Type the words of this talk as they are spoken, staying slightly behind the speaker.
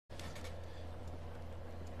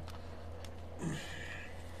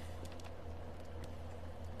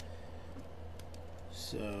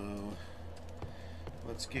So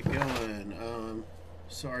let's get going.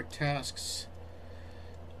 So our tasks.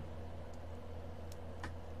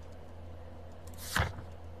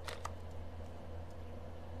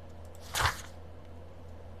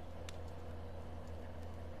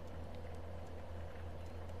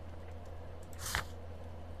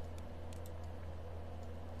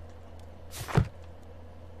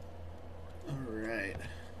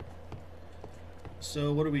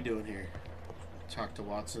 So what are we doing here? Talk to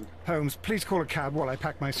Watson. Holmes, please call a cab while I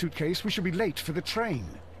pack my suitcase. We shall be late for the train.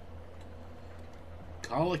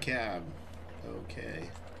 Call a cab. Okay.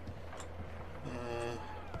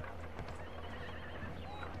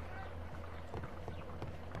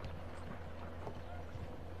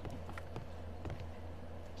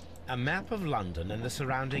 A map of London and the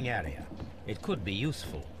surrounding area. It could be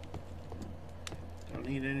useful. Don't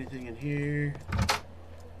need anything in here.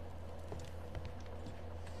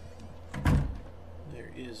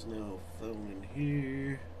 Is no phone in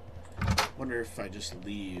here. Wonder if I just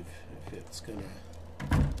leave, if it's gonna.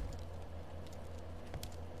 Not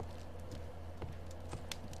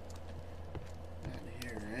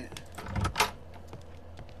here, right?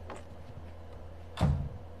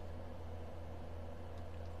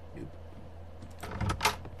 Nope.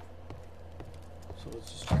 So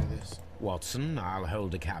let's just try this. Watson, I'll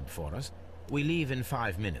hold a cab for us. We leave in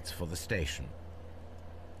 5 minutes for the station.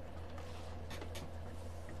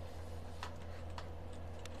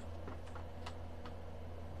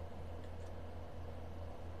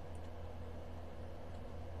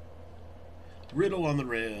 Riddle on the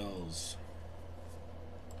rails.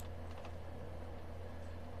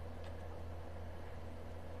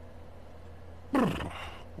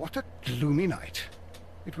 What a gloomy night.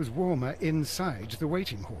 It was warmer inside the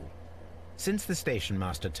waiting hall. Since the station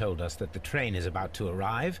master told us that the train is about to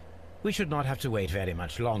arrive, we should not have to wait very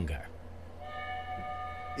much longer.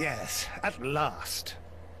 Yes, at last.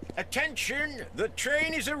 Attention! The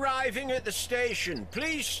train is arriving at the station.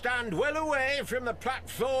 Please stand well away from the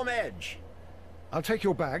platform edge. I'll take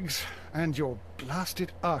your bags and your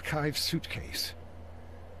blasted archive suitcase.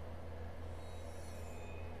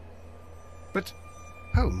 But,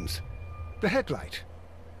 Holmes, the headlight,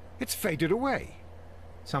 it's faded away.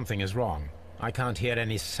 Something is wrong. I can't hear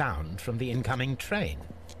any sound from the incoming train.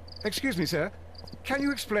 Excuse me, sir. Can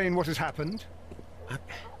you explain what has happened?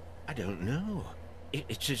 I don't know.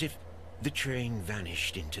 It's as if the train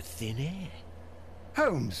vanished into thin air.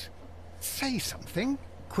 Holmes, say something.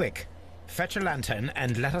 Quick. Fetch a lantern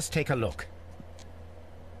and let us take a look.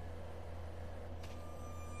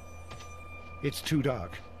 It's too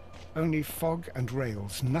dark. Only fog and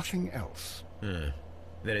rails, nothing else.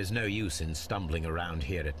 There is no use in stumbling around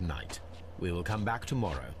here at night. We will come back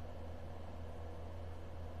tomorrow.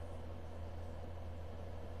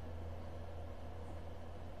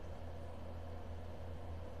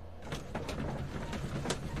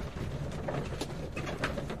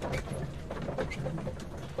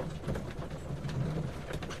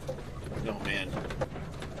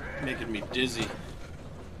 Making me dizzy.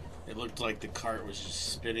 It looked like the cart was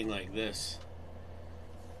just spinning like this.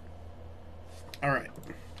 Alright.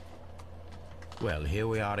 Well, here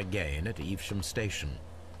we are again at Evesham Station.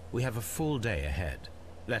 We have a full day ahead.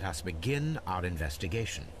 Let us begin our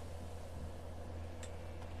investigation.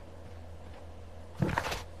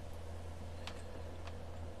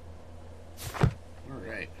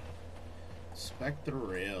 Alright. Inspect the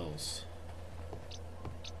rails.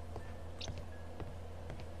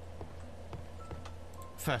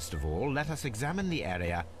 First of all, let us examine the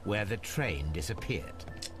area where the train disappeared.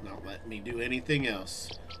 Not let me do anything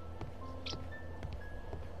else.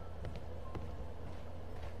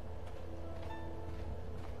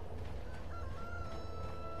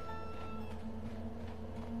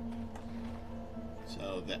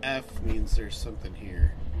 So the F means there's something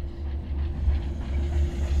here.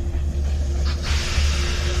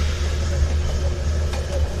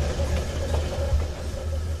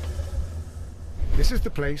 This is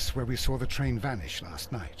the place where we saw the train vanish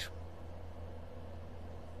last night.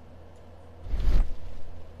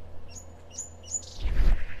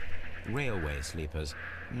 Railway sleepers.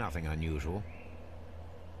 Nothing unusual.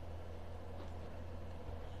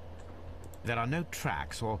 There are no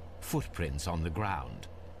tracks or footprints on the ground.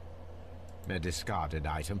 A discarded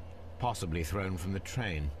item, possibly thrown from the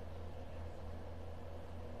train.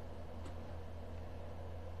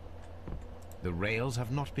 The rails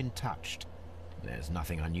have not been touched. There's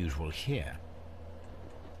nothing unusual here.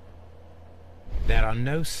 There are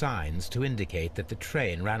no signs to indicate that the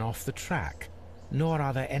train ran off the track, nor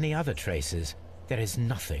are there any other traces. There is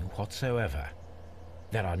nothing whatsoever.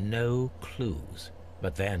 There are no clues.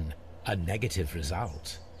 But then, A negative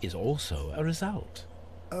result is also a result.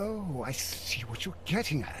 Oh, I see what you're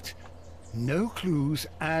getting at. No clues,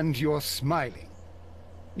 and you're smiling.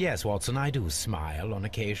 Yes, Watson, I do smile on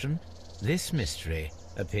occasion. This mystery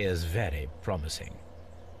appears very promising.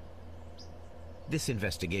 This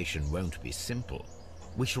investigation won't be simple.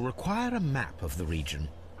 We shall require a map of the region.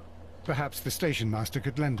 Perhaps the station master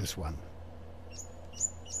could lend us one.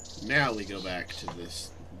 Now we go back to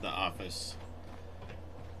the office.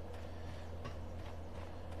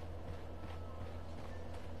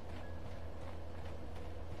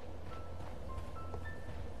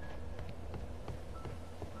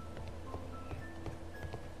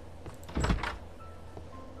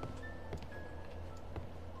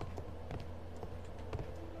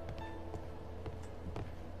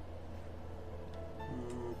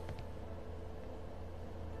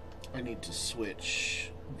 I need to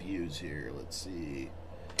switch views here. Let's see.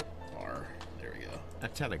 R. There we go. A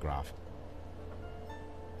telegraph.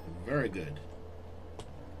 Very good.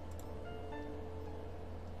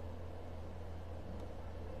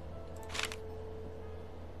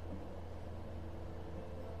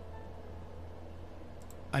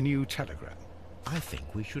 A new telegram. I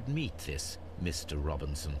think we should meet this Mr.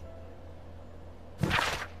 Robinson.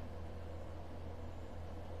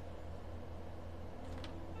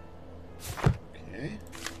 Okay.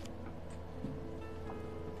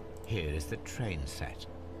 Here is the train set.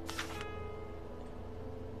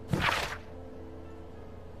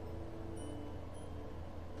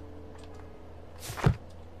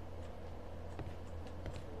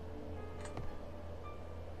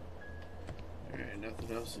 Alright,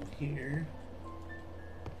 nothing else in here.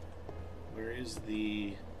 Where is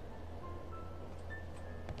the...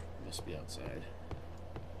 Must be outside.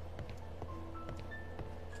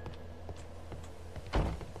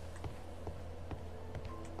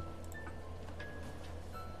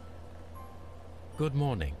 Good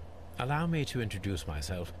morning. Allow me to introduce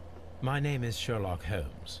myself. My name is Sherlock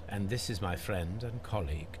Holmes, and this is my friend and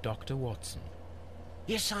colleague, Dr. Watson.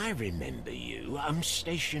 Yes, I remember you. I'm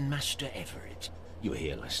Station Master Everett. You were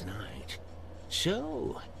here last night.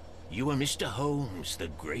 So, you are Mr. Holmes, the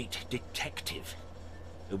great detective.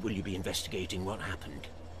 Will you be investigating what happened?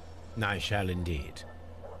 I shall indeed.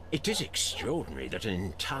 It is extraordinary that an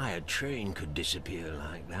entire train could disappear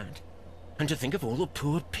like that. And to think of all the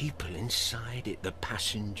poor people inside it, the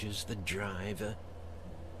passengers, the driver.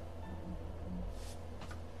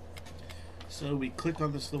 So we click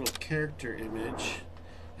on this little character image,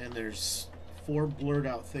 and there's 4 blurred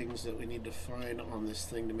out things that we need to find on this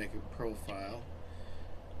thing to make a profile.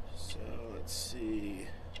 So let's see.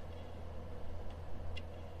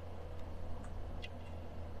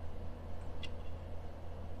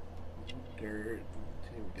 Dirt.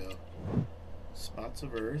 Here we go. Spots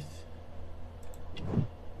of Earth.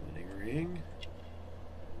 Wedding ring.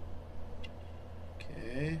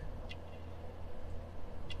 Okay.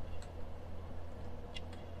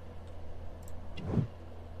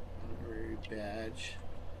 Honorary badge.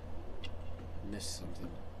 Missed something.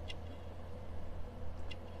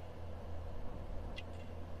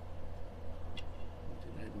 What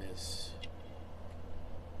did I miss?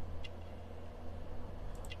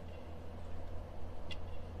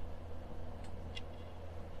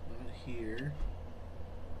 Not here.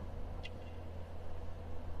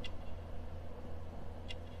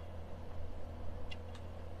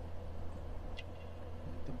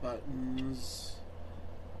 Buttons,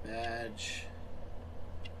 badge.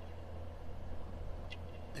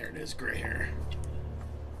 There it is, gray hair.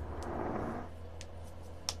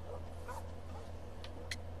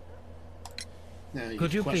 Now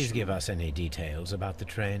Could you please give us any details about the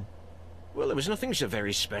train? Well, there was nothing so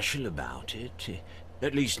very special about it.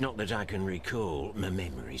 At least not that I can recall. My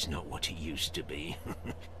memory's not what it used to be.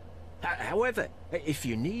 However, if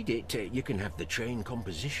you need it, you can have the train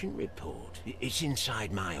composition report. It's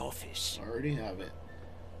inside my office. Already have it.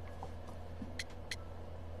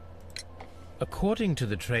 According to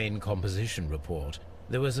the train composition report,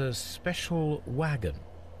 there was a special wagon.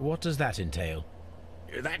 What does that entail?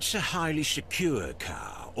 That's a highly secure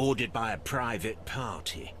car, ordered by a private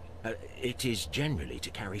party. It is generally to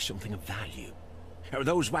carry something of value.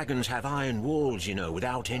 Those wagons have iron walls, you know,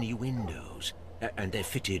 without any windows. And they're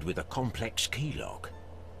fitted with a complex key lock.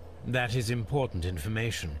 That is important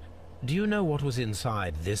information. Do you know what was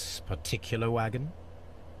inside this particular wagon?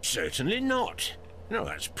 Certainly not. No,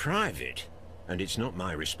 that's private. And it's not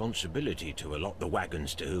my responsibility to allot the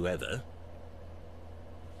wagons to whoever.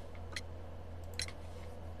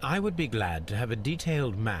 I would be glad to have a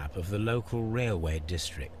detailed map of the local railway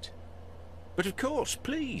district. But of course,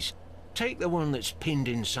 please, take the one that's pinned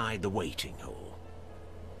inside the waiting hall.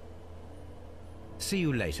 See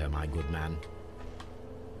you later, my good man.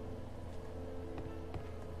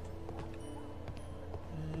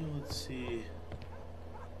 Let's see.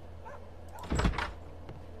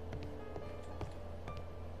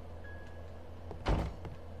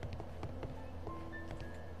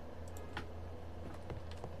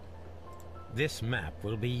 This map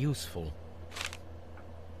will be useful.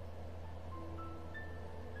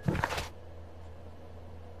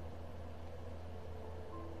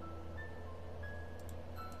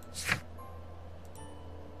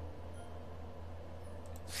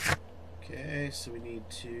 Okay, so we need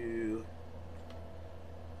to...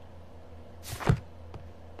 I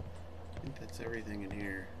think that's everything in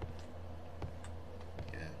here.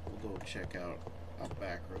 Yeah, we'll go check out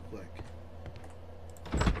back real quick.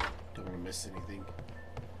 Don't want to miss anything.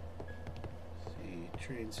 Let's see,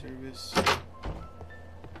 train service.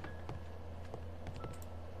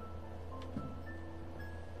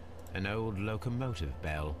 An old locomotive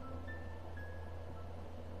bell.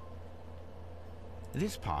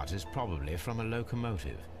 This part is probably from a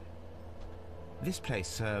locomotive. This place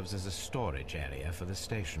serves as a storage area for the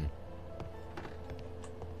station.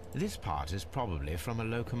 This part is probably from a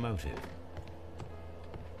locomotive.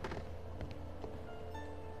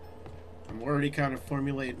 I'm already kind of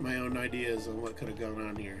formulating my own ideas on what could have gone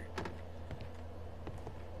on here.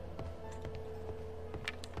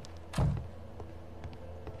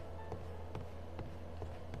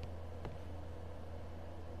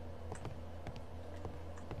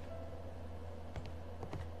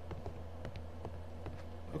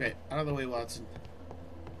 Okay, out of the way, Watson.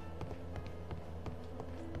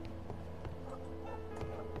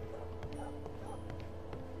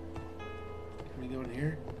 Can we go in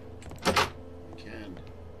here? We can.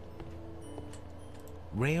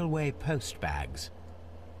 Railway post bags.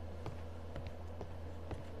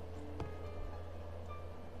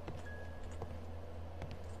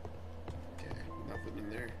 Okay, nothing in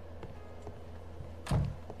there.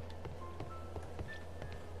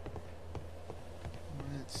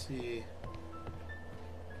 Let's see.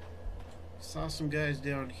 Saw some guys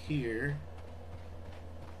down here.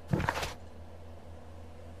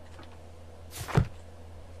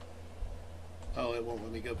 Oh, it won't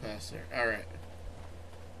let me go past there. Alright.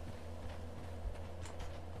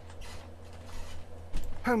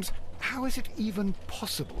 Holmes, how is it even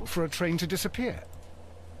possible for a train to disappear?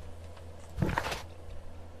 Let's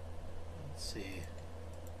see.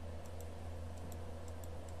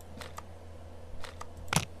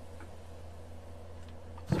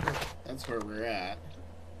 That's where we're at.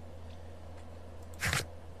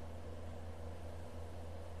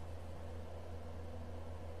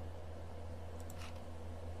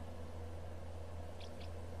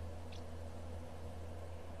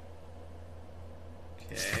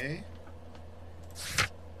 Okay.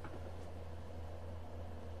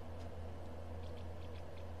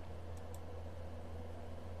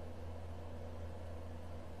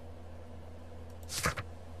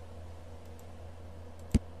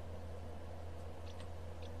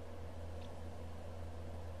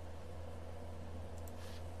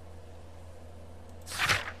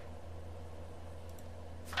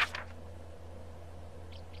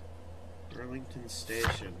 Burlington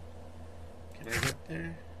Station. Can I get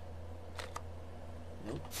there?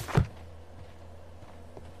 Nope. Can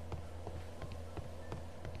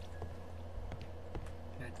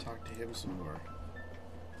I talk to him some more?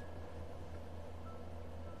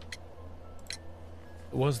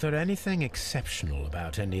 Was there anything exceptional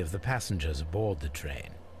about any of the passengers aboard the train?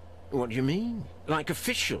 What do you mean? Like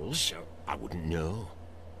officials? I wouldn't know.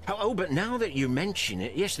 Oh, but now that you mention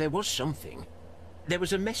it, yes, there was something. There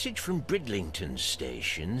was a message from Bridlington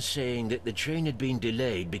Station saying that the train had been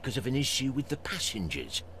delayed because of an issue with the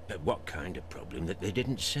passengers. But what kind of problem that they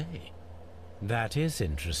didn't say? That is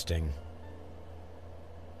interesting.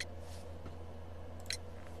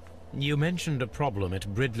 You mentioned a problem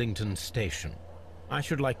at Bridlington Station. I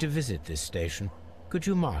should like to visit this station. Could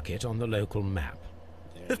you mark it on the local map?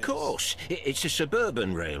 There Of it is. course. It's a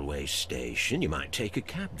suburban railway station. You might take a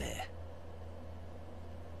cab there.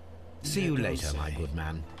 See It you does later, my say. good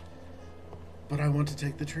man. But I want to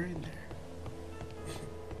take the train there.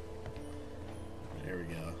 There we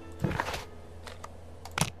go.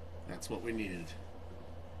 That's what we needed.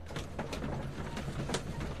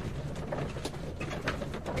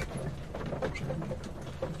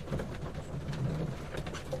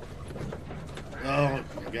 Oh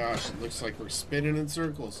my gosh, it looks like we're spinning in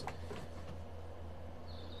circles.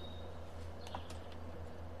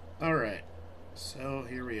 Alright, so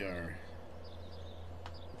here we are.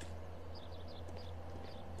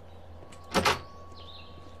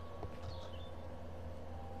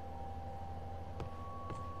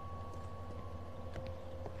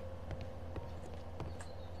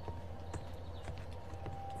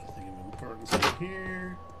 Gordon's in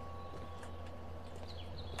here.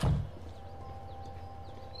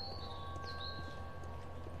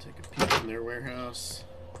 Take a peek in their warehouse.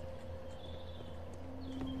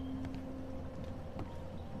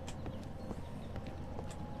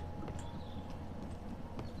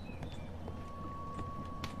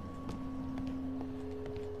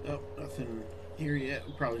 Oh, nothing here yet.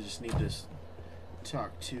 We probably just need to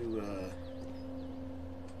talk to,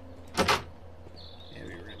 yeah,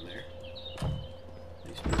 we were in there.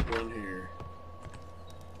 These people in here.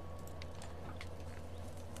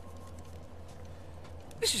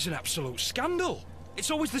 This is an absolute scandal.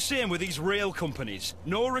 It's always the same with these rail companies.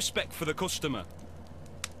 No respect for the customer.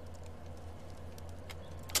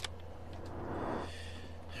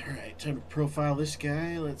 Alright, time to profile this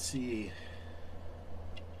guy. Let's see.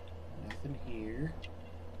 Nothing here.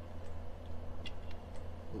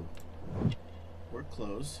 Oh. Work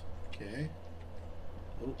close. Okay.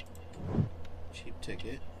 Oh. Cheap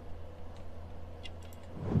ticket.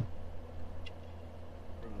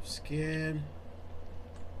 Rough scan.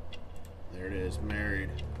 There it is. Married.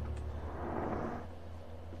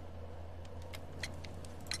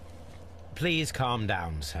 Please calm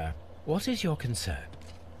down, sir. What is your concern?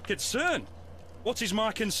 Concern? What is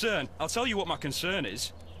my concern? I'll tell you what my concern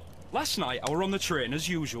is. Last night I were on the train as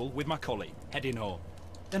usual with my colleague, heading home.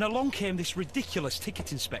 Then along came this ridiculous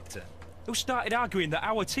ticket inspector, who started arguing that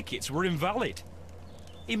our tickets were invalid.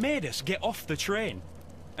 He made us get off the train,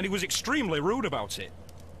 and he was extremely rude about it.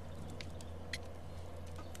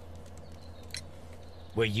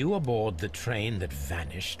 Were you aboard the train that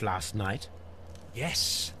vanished last night?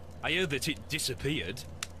 Yes, I heard that it disappeared.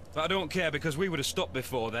 But I don't care because we would have stopped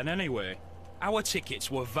before then anyway. Our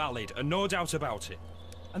tickets were valid and no doubt about it.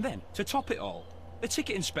 And then, to top it all, the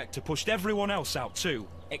ticket inspector pushed everyone else out too,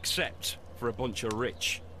 except for a bunch of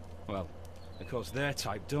rich. Well, because their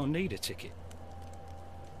type don't need a ticket.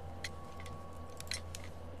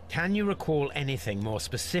 Can you recall anything more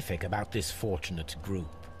specific about this fortunate group?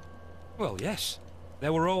 Well, yes. They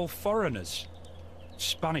were all foreigners.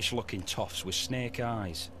 Spanish-looking toffs with snake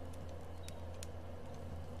eyes.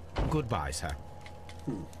 Goodbye, sir.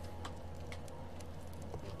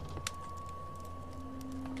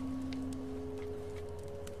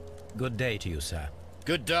 Good day to you, sir.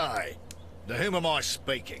 Good day. To whom am I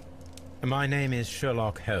speaking? My name is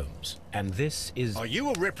Sherlock Holmes, and this is... Are you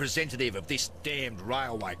a representative of this damned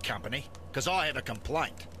railway company? Because I have a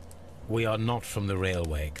complaint. We are not from the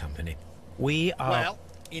railway company. We are... Well,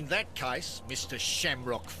 in that case, Mr.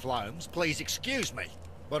 Shamrock Flomes, please excuse me,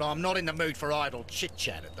 but I'm not in the mood for idle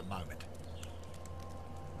chit-chat at the moment.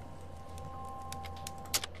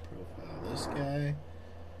 Profile this guy.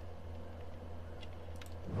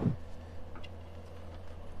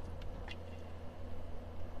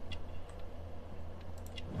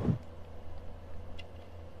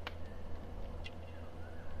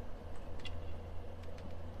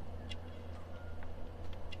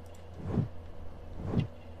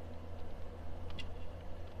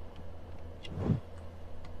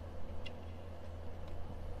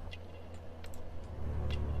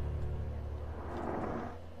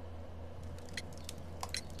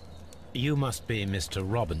 You must be Mr.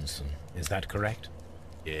 Robinson, is that correct?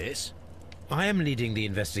 Yes? I am leading the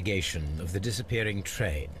investigation of the disappearing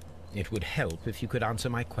train. It would help if you could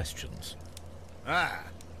answer my questions. Ah,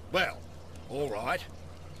 well, all right.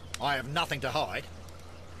 I have nothing to hide.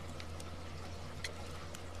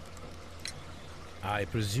 I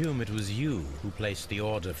presume it was you who placed the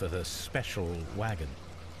order for the special wagon.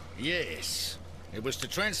 Yes. It was to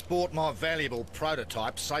transport my valuable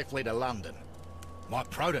prototype safely to London. My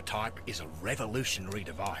prototype is a revolutionary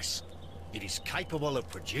device. It is capable of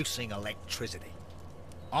producing electricity.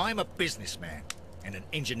 I'm a businessman and an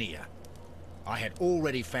engineer. I had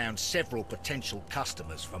already found several potential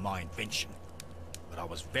customers for my invention, but I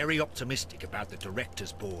was very optimistic about the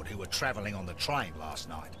directors' board who were traveling on the train last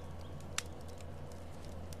night.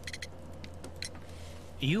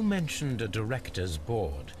 You mentioned a director's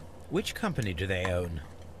board. Which company do they own?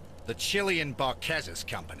 The Chilean Barcazes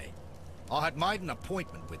Company. I had made an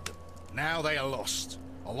appointment with them. Now they are lost,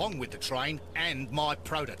 along with the train and my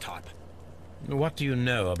prototype. What do you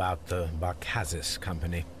know about the Barcazes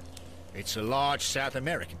Company? It's a large South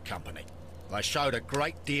American company. They showed a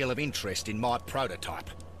great deal of interest in my prototype,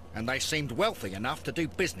 and they seemed wealthy enough to do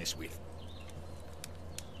business with.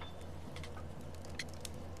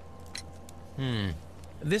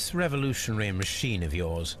 This revolutionary machine of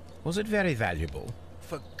yours, was it very valuable?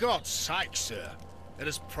 For God's sake, sir, it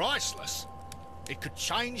is priceless. It could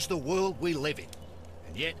change the world we live in,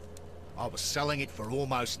 and yet I was selling it for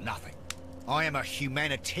almost nothing. I am a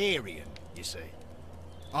humanitarian, you see.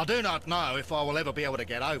 I do not know if I will ever be able to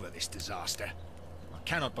get over this disaster. I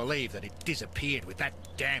cannot believe that it disappeared with that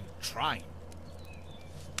damn train.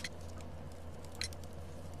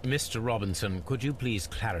 Mr. Robinson, could you please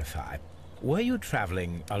clarify? Were you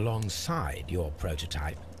traveling alongside your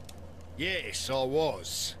prototype? Yes, I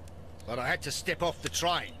was. But I had to step off the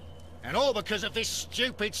train. And all because of this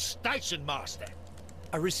stupid station master.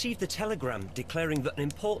 I received a telegram declaring that an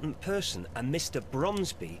important person, a Mr.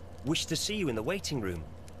 Bromsby, wished to see you in the waiting room.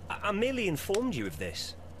 I merely informed you of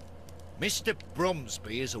this. Mr.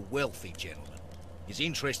 Bromsby is a wealthy gentleman. His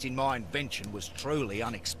interest in my invention was truly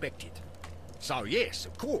unexpected. So yes,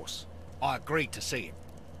 of course, I agreed to see him.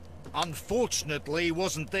 Unfortunately, he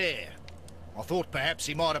wasn't there. I thought perhaps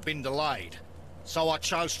he might have been delayed, so I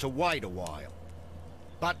chose to wait a while.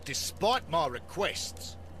 But despite my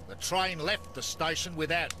requests, the train left the station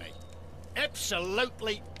without me.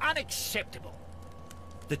 Absolutely unacceptable.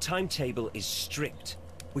 The timetable is strict.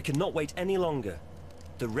 We cannot wait any longer.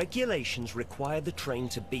 The regulations require the train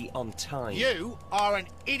to be on time. You are an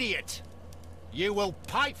idiot. You will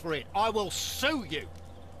pay for it. I will sue you.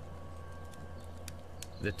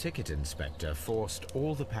 The ticket inspector forced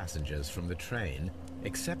all the passengers from the train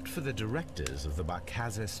except for the directors of the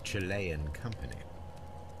Barcazes Chilean Company.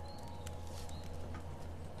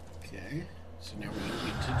 Okay, so now we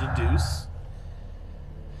need to deduce.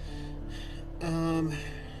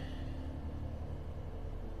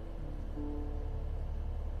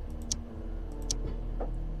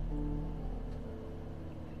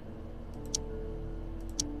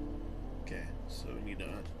 Okay, so we need to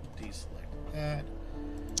deselect that.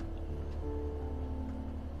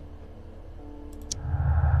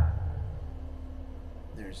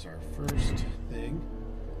 There's our first thing.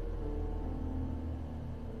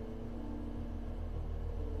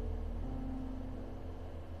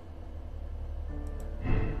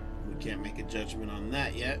 We can't make a judgment on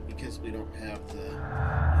that yet because we don't have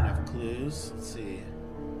enough clues. Let's see.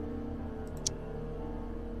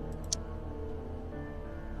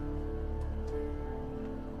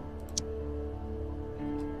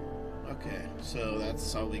 Okay, so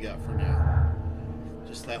that's all we got for now.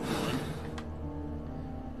 Just that one.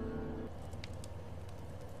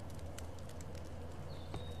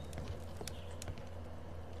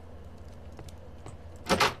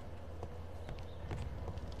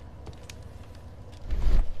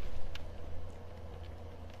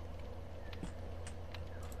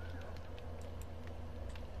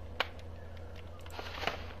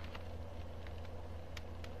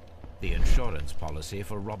 The insurance policy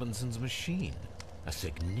for Robinson's machine. A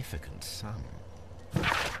significant sum.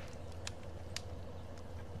 Alright.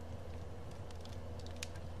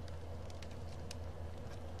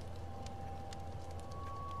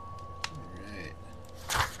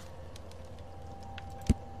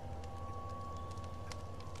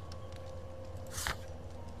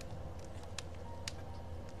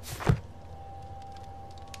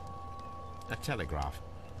 A telegraph.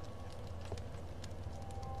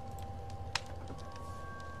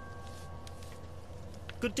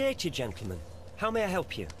 Good day to you, gentlemen. How may I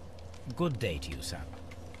help you? Good day to you, sir.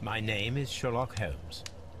 My name is Sherlock Holmes.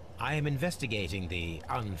 I am investigating the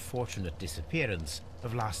unfortunate disappearance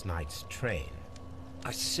of last night's train.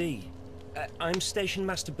 I see. I'm Station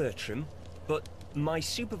Master Bertram, but my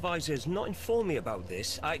supervisor has not informed me about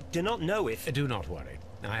this. I do not know if... Do not worry.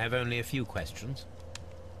 I have only a few questions.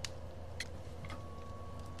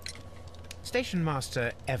 Station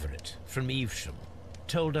Master Everett from Evesham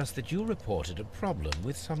told us that you reported a problem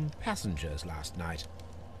with some passengers last night.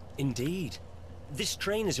 Indeed. This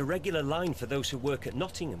train is a regular line for those who work at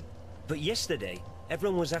Nottingham. But yesterday,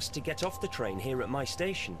 everyone was asked to get off the train here at my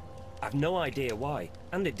station. I've no idea why,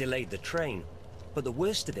 and it delayed the train. But the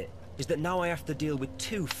worst of it is that now I have to deal with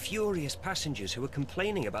two furious passengers who are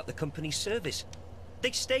complaining about the company's service.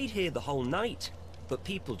 They stayed here the whole night, but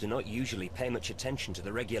people do not usually pay much attention to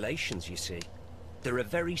the regulations, you see. There are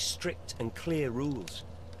very strict and clear rules.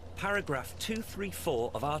 Paragraph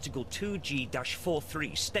 234 of Article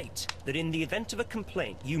 2G-43 states that in the event of a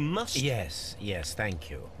complaint, you must... Yes,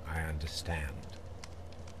 thank you. I understand.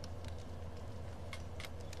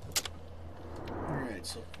 Alright,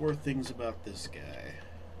 so 4 things about this guy.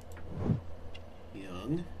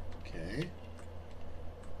 Young. Okay.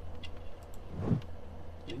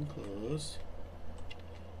 In clothes.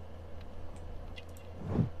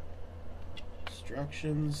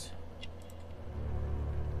 Instructions.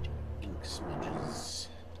 Ink smudges.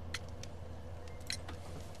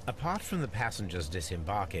 Apart from the passengers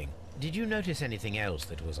disembarking, did you notice anything else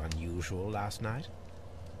that was unusual last night?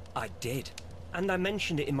 I did. And I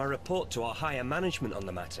mentioned it in my report to our higher management on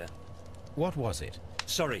the matter. What was it?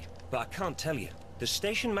 Sorry, but I can't tell you. The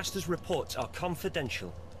station master's reports are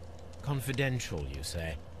confidential. Confidential, you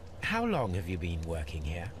say? How long have you been working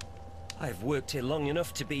here? I've worked here long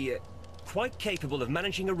enough to be quite capable of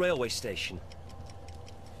managing a railway station.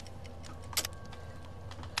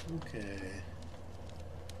 Okay.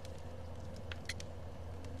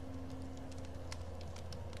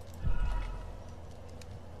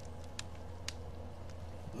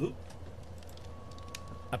 Oop.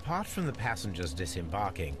 Apart from the passengers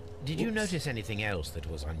disembarking, did you notice anything else that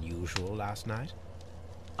was unusual last night?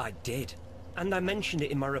 I did. And I mentioned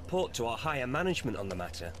it in my report to our higher management on the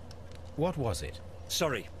matter. What was it?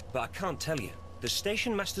 Sorry, but I can't tell you. The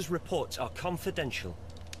station master's reports are confidential.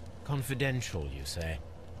 Confidential, you say?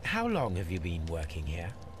 How long have you been working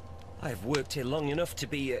here? I have worked here long enough to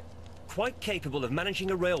be quite capable of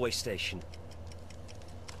managing a railway station.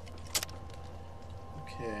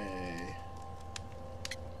 Okay.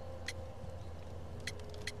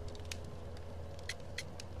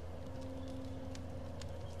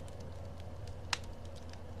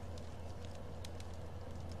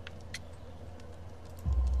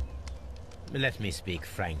 Let me speak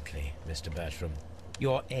frankly, Mr. Bertram.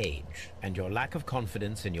 Your age and your lack of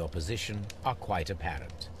confidence in your position are quite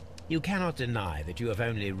apparent. You cannot deny that you have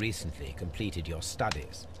only recently completed your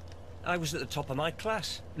studies. I was at the top of my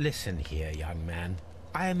class. Listen here, young man.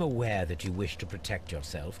 I am aware that you wish to protect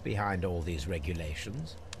yourself behind all these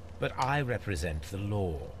regulations, but I represent the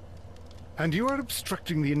law. And you are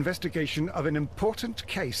obstructing the investigation of an important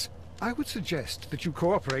case. I would suggest that you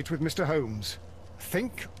cooperate with Mr. Holmes.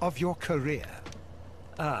 Think of your career.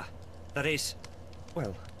 Ah, that is...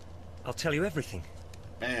 well, I'll tell you everything.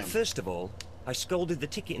 Bam. First of all, I scolded the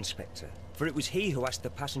ticket inspector, for it was he who asked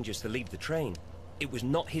the passengers to leave the train. It was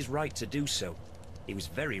not his right to do so. He was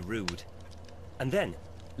very rude. And then,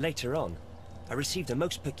 later on, I received a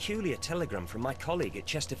most peculiar telegram from my colleague at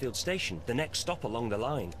Chesterfield Station, the next stop along the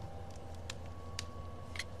line.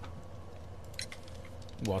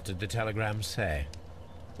 What did the telegram say?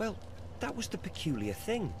 Well, that was the peculiar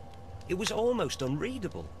thing. It was almost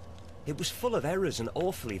unreadable. It was full of errors and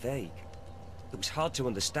awfully vague. It was hard to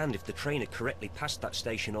understand if the train had correctly passed that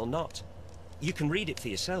station or not. You can read it for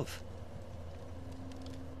yourself.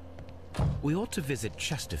 We ought to visit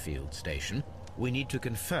Chesterfield Station. We need to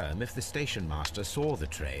confirm if the station master saw the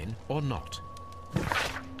train or not.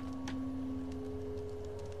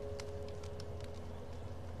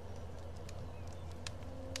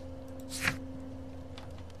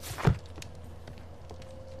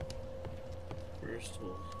 First,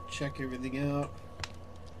 we'll check everything out.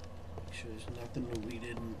 Make sure there's nothing that we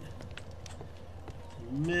didn't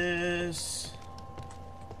miss.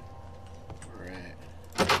 Alright.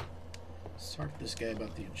 Let's talk to this guy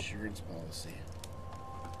about the insurance policy.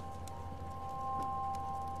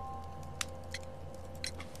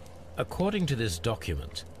 According to this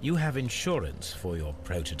document, you have insurance for your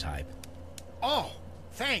prototype. Oh,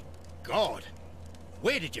 thank God.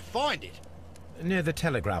 Where did you find it? Near the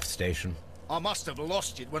telegraph station. I must have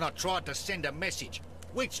lost it when I tried to send a message,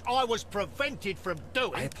 which I was prevented from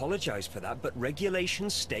doing. I apologize for that, but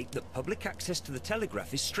regulations state that public access to the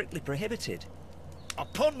telegraph is strictly prohibited.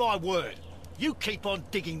 Upon my word, you keep on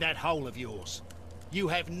digging that hole of yours. You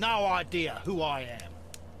have no idea who I am.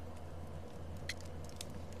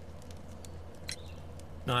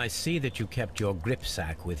 I see that you kept your grip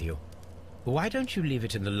sack with you. Why don't you leave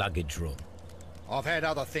it in the luggage room? I've had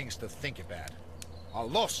other things to think about. I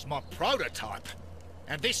lost my prototype,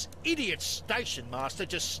 and this idiot station master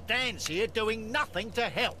just stands here doing nothing to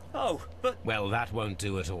help. Oh, but... Well, that won't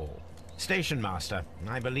do at all. Station master,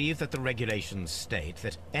 I believe that the regulations state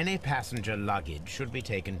that any passenger luggage should be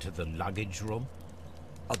taken to the luggage room.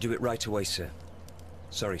 I'll do it right away, sir.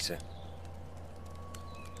 Sorry, sir.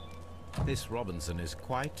 This Robinson is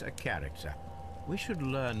quite a character. We should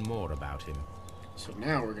learn more about him. So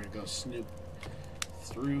now we're gonna go snoop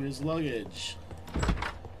through his luggage.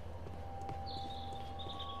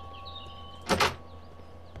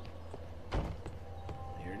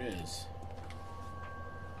 Here it is.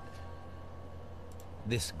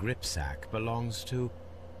 This grip sack belongs to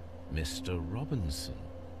Mr. Robinson.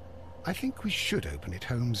 I think we should open it,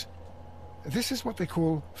 Holmes. This is what they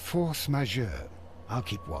call force majeure. I'll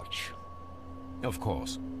keep watch. Of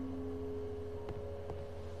course.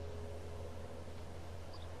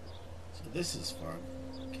 So this is fun.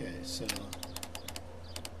 Okay, so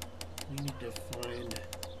we need to find...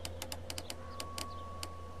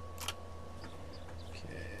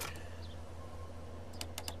 Okay.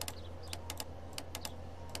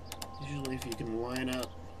 Usually if you can line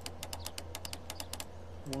up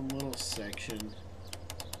one little section,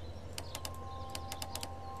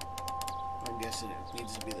 I'm guess it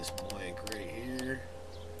needs to be this blank right here.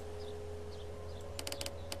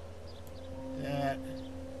 That.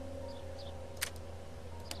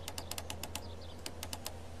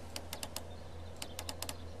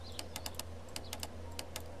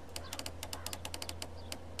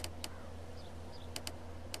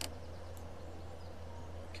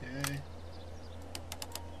 Okay.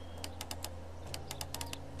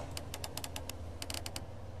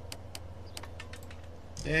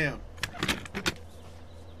 Damn.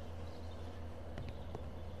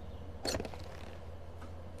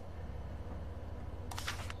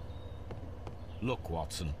 Look,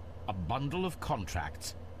 Watson. A bundle of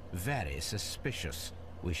contracts. Very suspicious.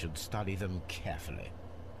 We should study them carefully.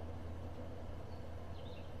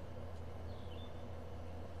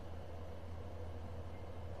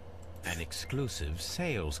 An exclusive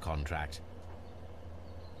sales contract.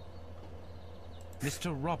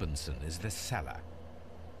 Mr. Robinson is the seller.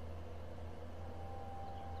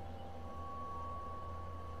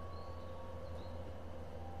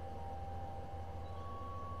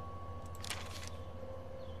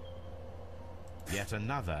 Yet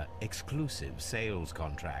another exclusive sales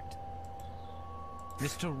contract.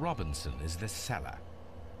 Mr. Robinson is the seller.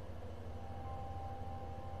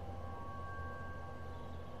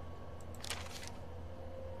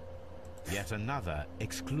 Yet another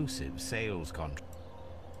exclusive sales contract.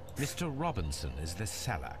 Mr. Robinson is the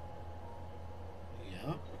seller.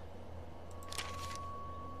 Yep.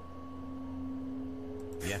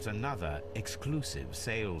 Yet another exclusive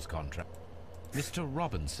sales contract. Mr.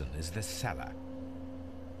 Robinson is the seller.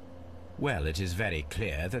 Well, it is very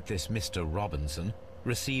clear that this Mr. Robinson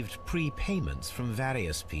received prepayments from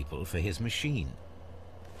various people for his machine.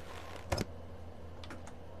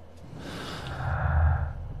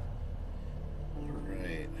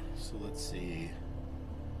 Alright, so let's see.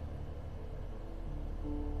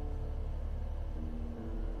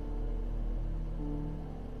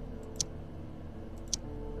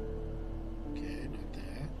 Okay, not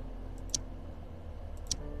that.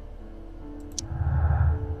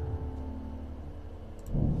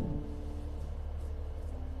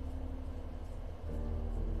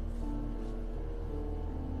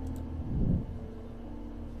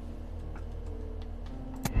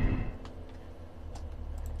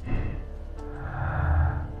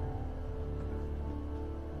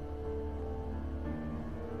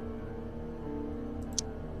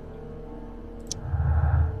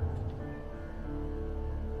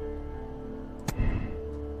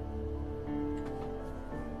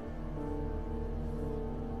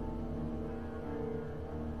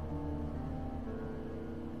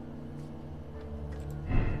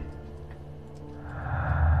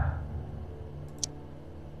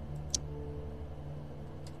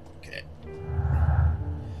 Okay.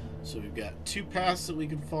 So we've got two paths that we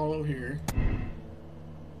can follow here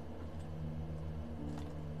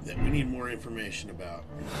that we need more information about.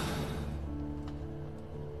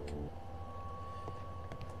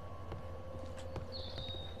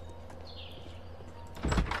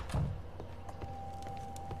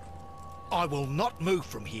 I will not move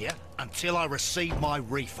from here until I receive my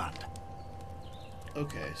refund.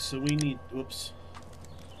 Okay, so we need... Whoops.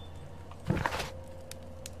 We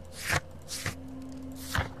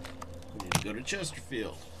need to go to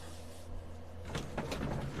Chesterfield.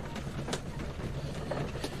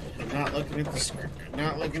 I'm not looking at the screen.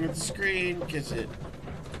 Not looking at the screen because it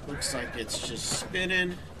looks like it's just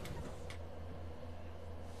spinning.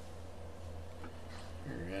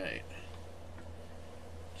 All right.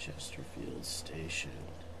 Chesterfield Station.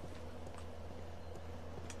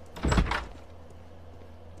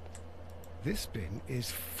 This bin is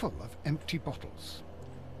full of empty bottles.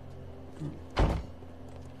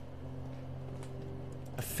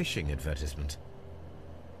 A fishing advertisement.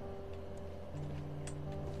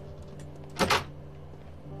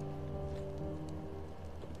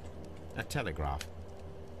 A telegraph.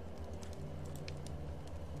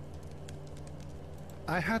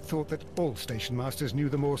 I had thought that all station masters knew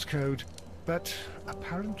the Morse code, but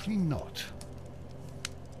apparently not.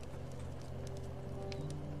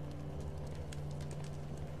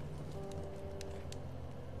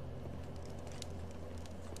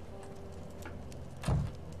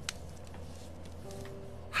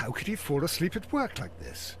 How could he fall asleep at work like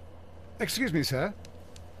this? Excuse me, sir.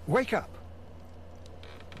 Wake up.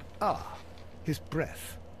 Ah, his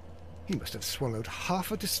breath. He must have swallowed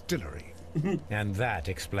half a distillery. And that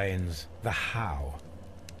explains the how.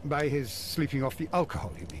 By his sleeping off the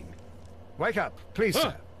alcohol, you mean? Wake up, please,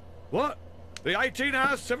 sir. What? The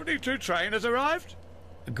 18-hour 72 train has arrived?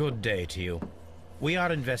 Good day to you. We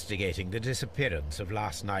are investigating the disappearance of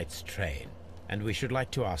last night's train, and we should like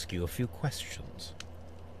to ask you a few questions.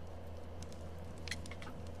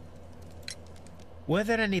 Were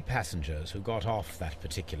there any passengers who got off that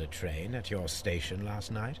particular train at your station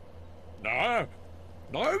last night? No,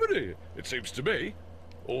 nobody, it seems to me.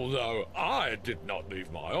 Although I did not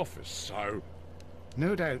leave my office, so...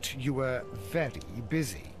 No doubt you were very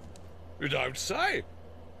busy. You don't say.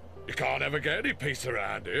 You can't ever get any peace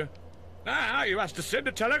around here. Now you have to send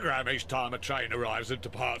a telegram each time a train arrives and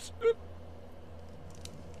departs.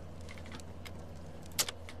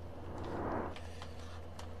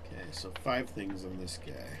 Okay, so 5 things on this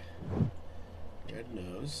guy. Red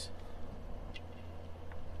nose.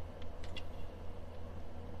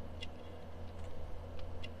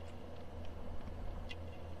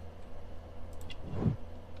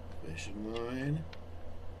 Fishing line.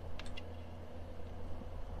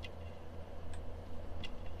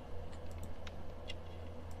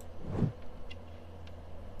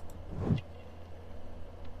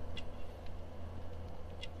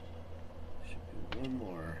 Should be one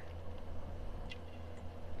more.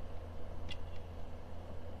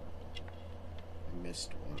 I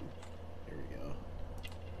missed one. Here we go.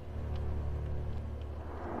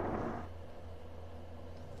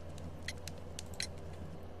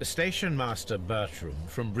 The station master Bertram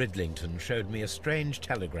from Bridlington showed me a strange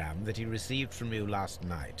telegram that he received from you last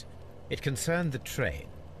night. It concerned the train,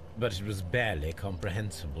 but it was barely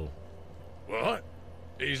comprehensible. What?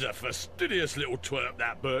 He's a fastidious little twerp,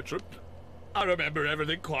 that Bertram. I remember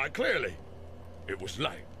everything quite clearly. It was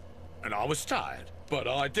late, and I was tired, but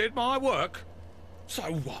I did my work. So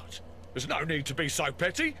what? There's no need to be so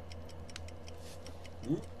petty.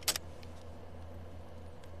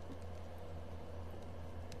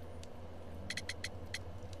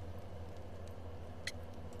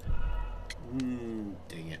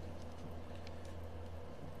 Dang it.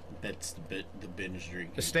 That's the binge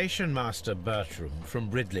drinking. The station master Bertram from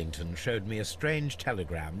Bridlington showed me a strange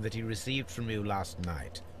telegram that he received from you last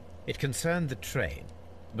night. It concerned the train,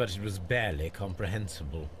 but it was barely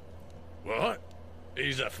comprehensible. What?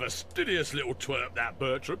 He's a fastidious little twerp, that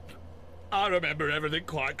Bertram. I remember everything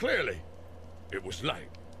quite clearly. It was late,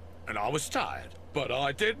 and I was tired, but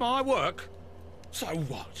I did my work. So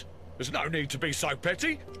what? There's no need to be so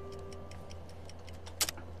petty.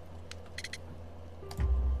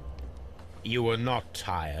 You were not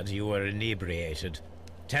tired, you were inebriated.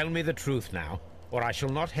 Tell me the truth now, or I shall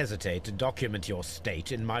not hesitate to document your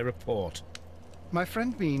state in my report. My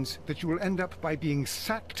friend means that you will end up by being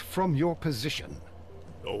sacked from your position.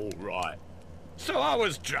 All right. So I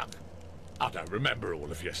was drunk. I don't remember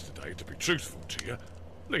all of yesterday, to be truthful to you.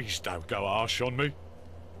 Please don't go harsh on me.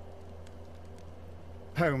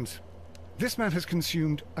 Holmes, this man has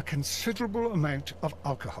consumed a considerable amount of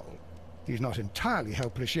alcohol. He's not entirely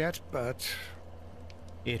helpless yet, but...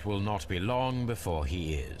 It will not be long before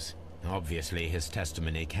he is. Obviously, his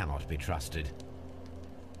testimony cannot be trusted.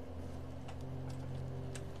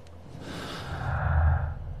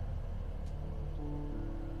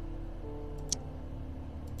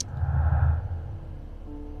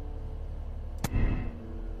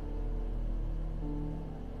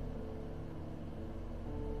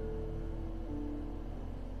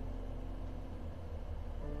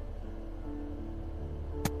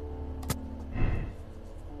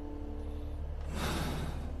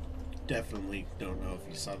 Definitely don't know if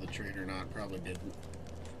you saw the train or not. Probably didn't.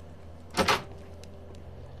 So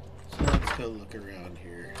let's go look around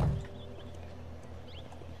here.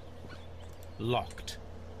 Locked.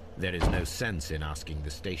 There is no sense in asking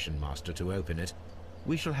the station master to open it.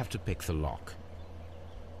 We shall have to pick the lock.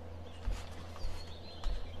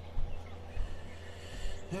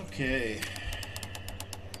 Okay.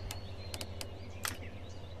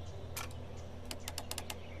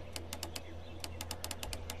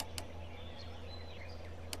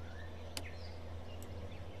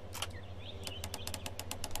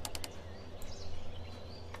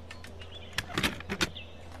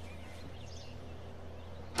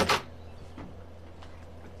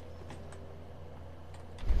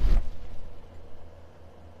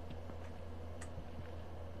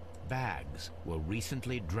 Bags were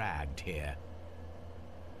recently dragged here.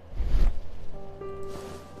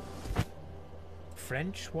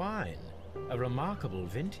 French wine, a remarkable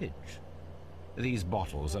vintage. These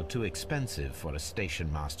bottles are too expensive for a station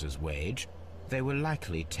master's wage. They were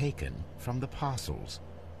likely taken from the parcels.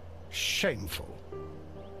 Shameful.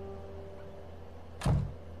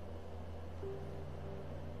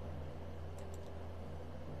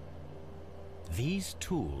 These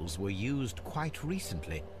tools were used quite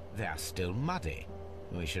recently. They are still muddy.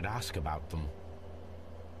 We should ask about them.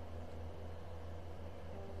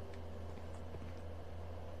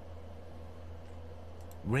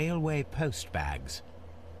 railway post bags.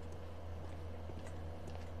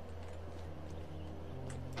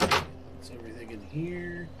 That's everything in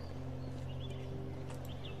here.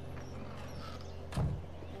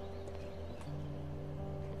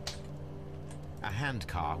 A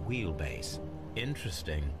handcar wheelbase.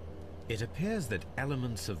 Interesting. It appears that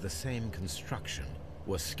elements of the same construction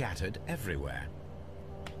were scattered everywhere.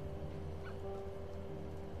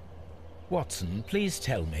 Watson, please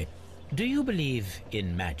tell me, do you believe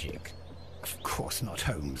in magic? Of course not,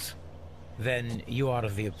 Holmes. Then you are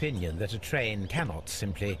of the opinion that a train cannot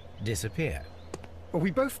simply disappear. Well,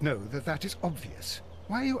 we both know that that is obvious.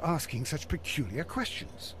 Why are you asking such peculiar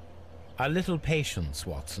questions? A little patience,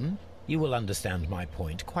 Watson. You will understand my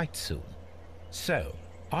point quite soon. So,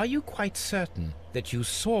 are you quite certain that you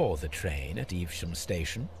saw the train at Evesham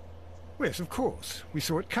Station? Yes, of course. We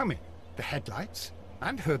saw it coming. The headlights,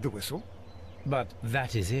 and heard the whistle. But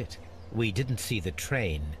that is it. We didn't see the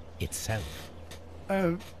train itself.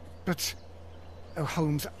 But... Oh,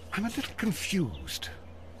 Holmes, I'm a little confused.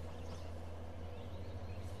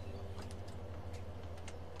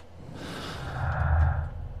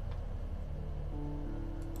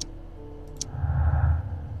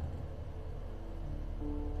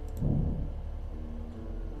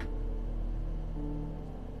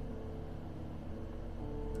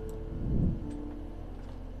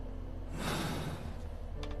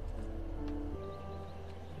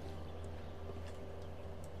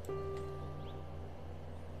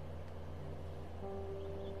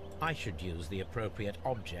 I should use the appropriate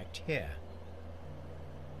object here.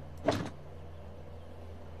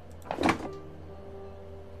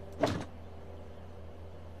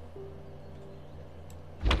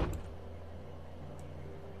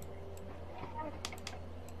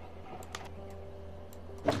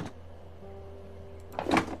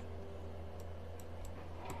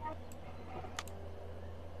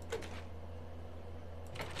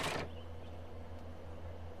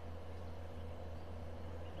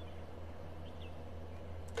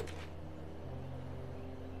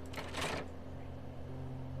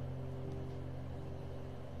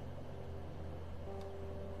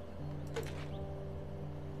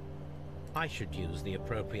 I should use the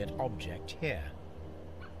appropriate object here.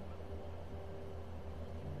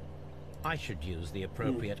 I should use the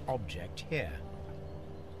appropriate object here.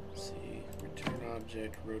 Let's see. Return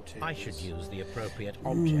object, rotate. I should use the appropriate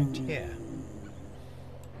object here.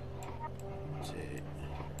 Rotate.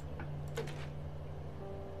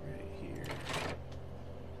 Right here.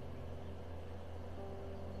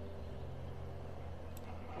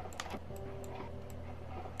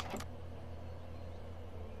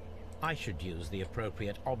 I should use the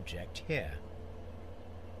appropriate object here.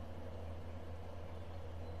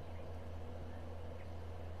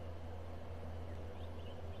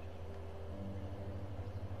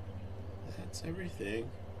 That's everything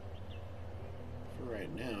for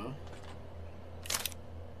right now.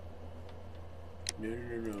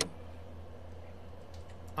 No.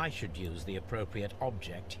 I should use the appropriate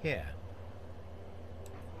object here.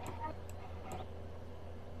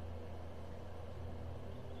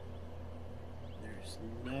 There's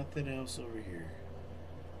nothing else over here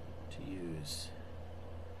to use.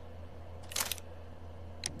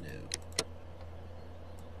 No.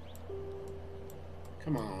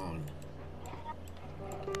 Come on.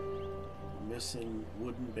 Missing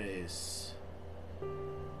wooden base.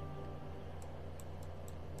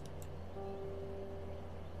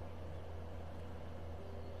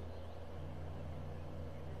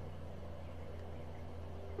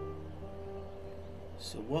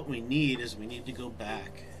 So what we need is we need to go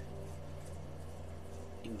back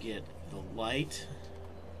and get the light.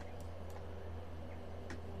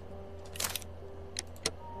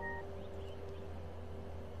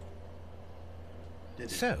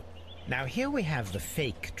 So, now here we have the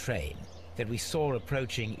fake train that we saw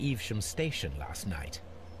approaching Evesham Station last night.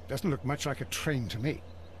 Doesn't look much like a train to me.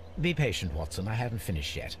 Be patient, Watson, I haven't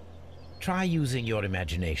finished yet. Try using your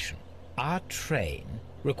imagination. Our train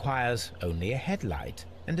requires only a headlight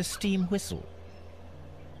and a steam whistle.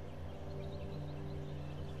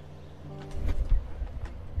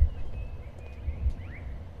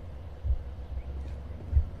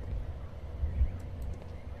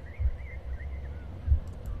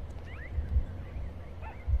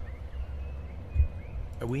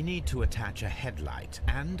 We need to attach a headlight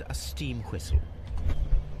and a steam whistle.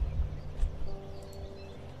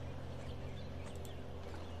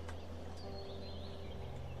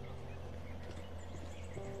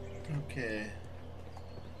 Okay.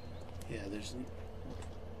 Yeah, there's...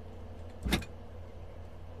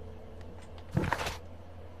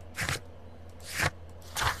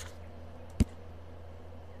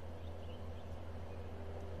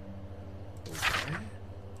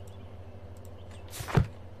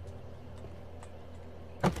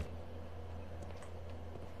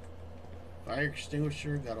 fire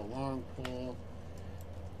extinguisher, got a long pole.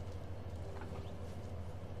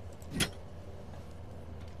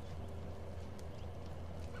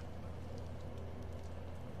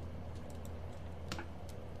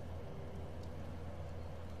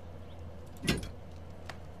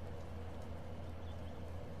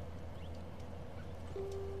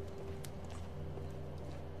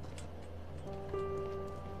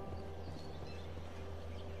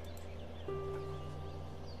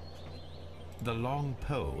 The long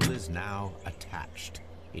pole is now attached.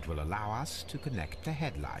 It will allow us to connect the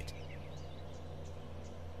headlight.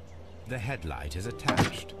 The headlight is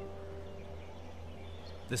attached.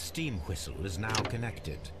 The steam whistle is now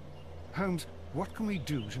connected. Holmes, what can we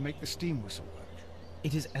do to make the steam whistle work?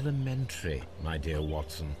 It is elementary, my dear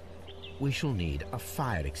Watson. We shall need a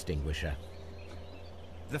fire extinguisher.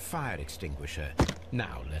 The fire extinguisher.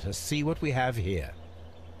 Now let us see what we have here.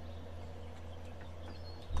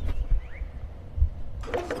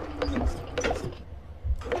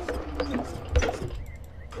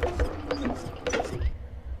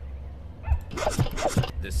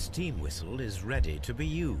 The steam whistle is ready to be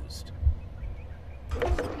used.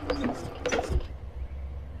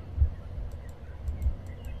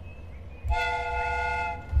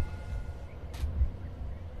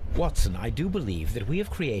 Watson, I do believe that we have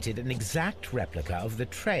created an exact replica of the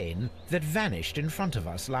train that vanished in front of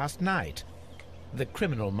us last night. The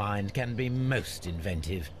criminal mind can be most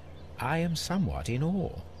inventive. I am somewhat in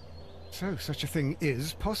awe. So such a thing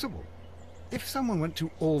is possible. If someone went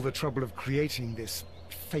to all the trouble of creating this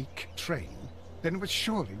fake train, then it was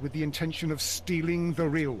surely with the intention of stealing the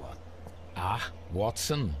real one. Ah,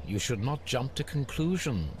 Watson, you should not jump to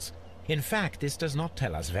conclusions. In fact, this does not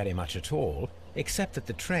tell us very much at all, except that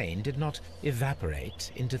the train did not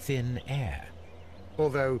evaporate into thin air.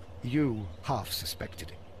 Although you half suspected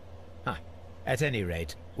it. Ah, at any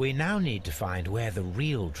rate, we now need to find where the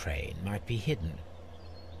real train might be hidden.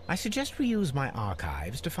 I suggest we use my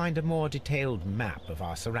archives to find a more detailed map of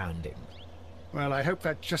our surroundings. Well, I hope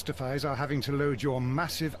that justifies our having to load your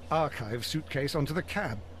massive archive suitcase onto the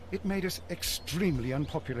cab. It made us extremely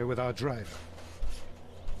unpopular with our driver.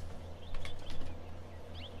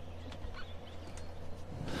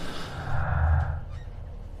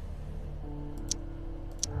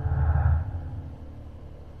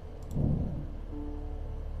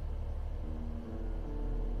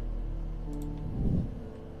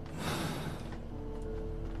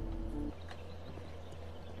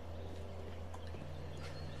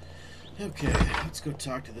 Okay, let's go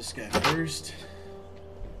talk to this guy first.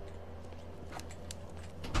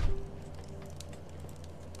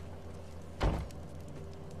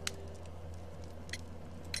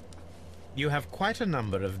 You have quite a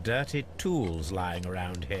number of dirty tools lying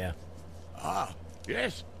around here. Ah,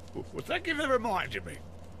 yes. Well, thank you for reminding me.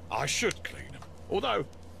 I should clean them. Although,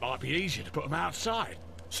 might be easier to put them outside.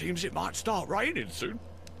 Seems it might start raining soon.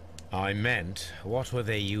 I meant, what were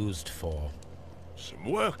they used for?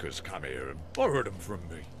 Some workers come here and borrowed them from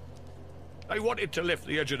me. They wanted to lift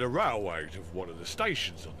the edge of the railway to one of the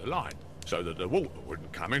stations on the line, so that the water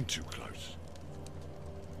wouldn't come in too close.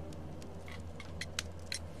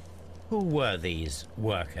 Who were these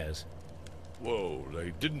workers? Well,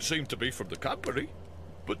 they didn't seem to be from the company,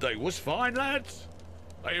 but they was fine lads.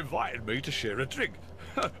 They invited me to share a drink.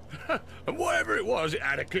 And whatever it was, it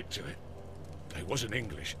had a kick to it. They wasn't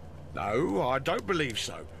English. No, I don't believe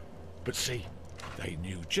so. But see, they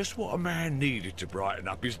knew just what a man needed to brighten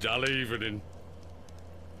up his dull evening.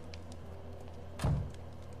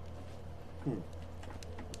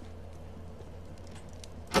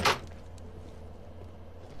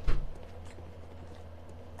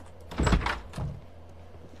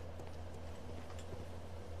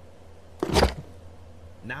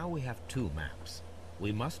 Now we have two maps.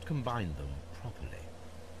 We must combine them properly.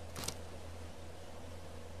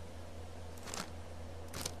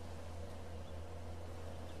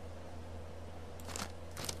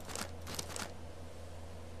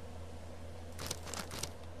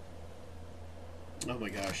 Oh my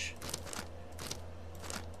gosh.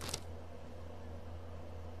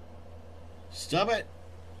 Stop it!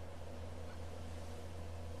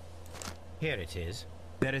 Here it is.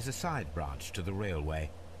 There is a side branch to the railway.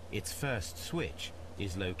 Its first switch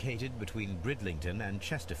is located between Bridlington and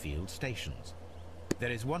Chesterfield stations.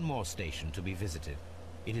 There is one more station to be visited.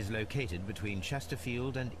 It is located between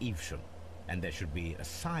Chesterfield and Evesham, and there should be a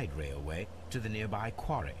side railway to the nearby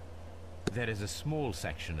quarry. There is a small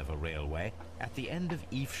section of a railway at the end of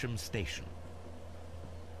Evesham station.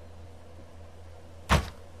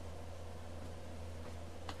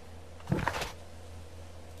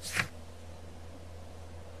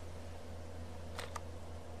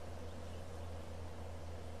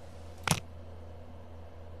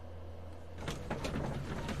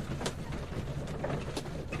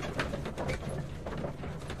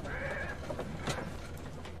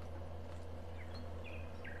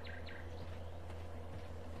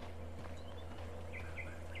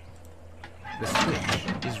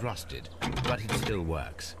 is rusted, but it still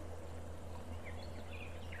works.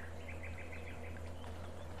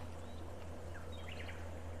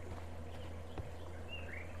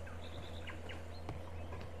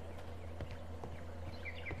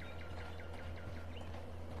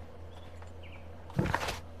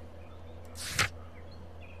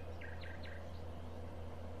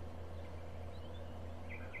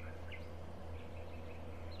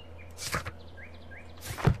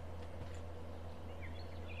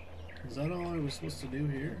 Is that all I was supposed to do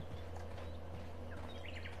here?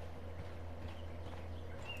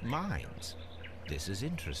 Mines. This is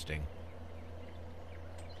interesting.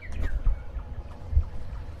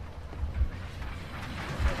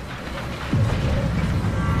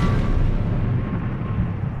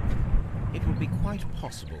 It would be quite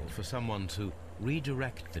possible for someone to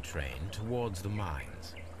redirect the train towards the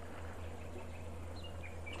mines.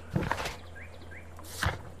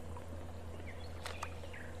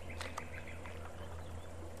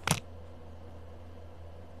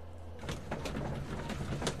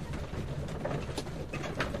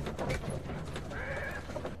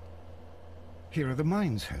 Here are the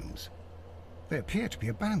mines, Holmes. They appear to be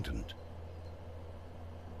abandoned.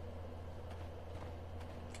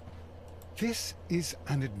 This is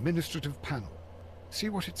an administrative panel. See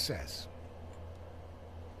what it says.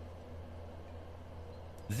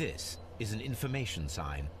 This is an information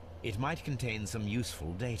sign. It might contain some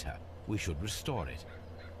useful data. We should restore it.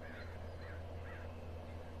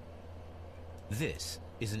 This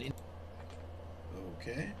is an...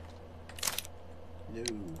 Okay. No.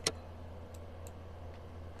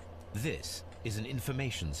 This is an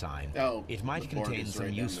information sign. Oh, it might the board contain is some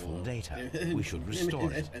right down useful below. data. We should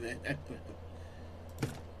restore it.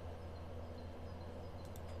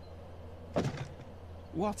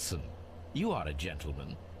 Watson, you are a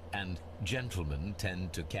gentleman, and gentlemen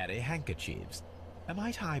tend to carry handkerchiefs.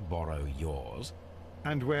 Might I borrow yours?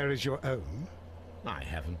 And where is your own? I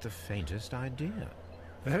haven't the faintest idea.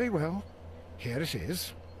 Very well. Here it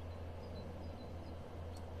is.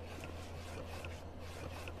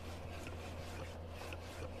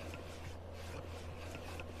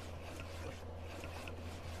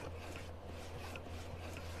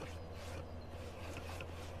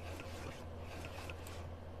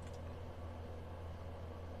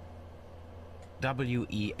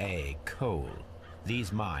 WEA coal.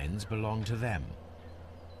 These mines belong to them.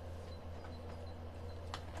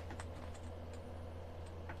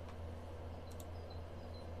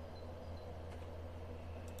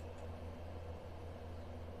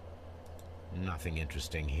 Nothing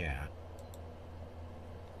interesting here.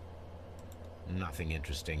 Nothing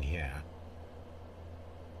interesting here.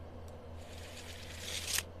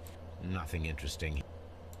 Nothing interesting.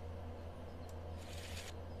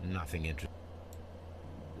 Nothing interesting.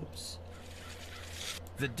 Whoops.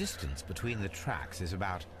 The distance between the tracks is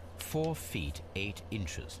about 4 feet 8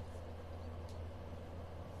 inches.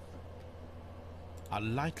 A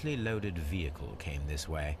lightly loaded vehicle came this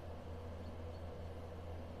way.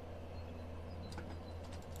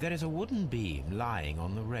 There is a wooden beam lying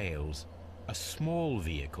on the rails. A small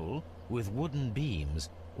vehicle with wooden beams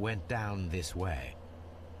went down this way.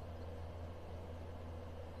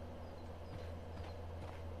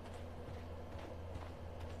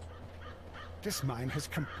 This mine has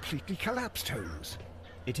completely collapsed, Holmes.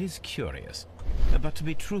 It is curious, but to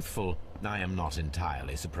be truthful, I am not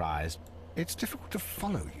entirely surprised. It's difficult to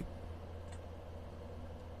follow you.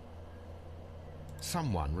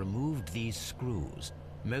 Someone removed these screws,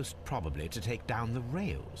 most probably to take down the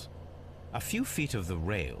rails. A few feet of the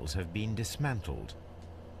rails have been dismantled.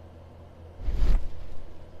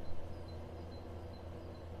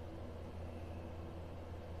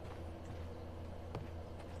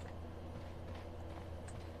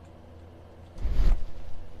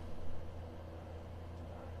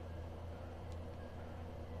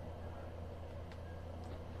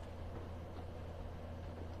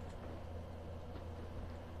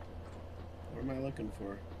 What am I looking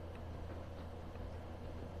for?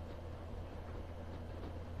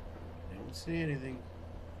 I don't see anything.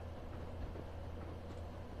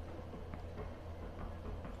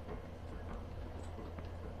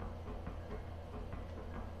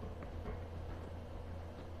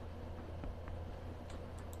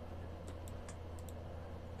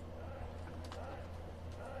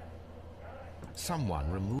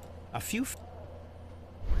 Someone removed a few...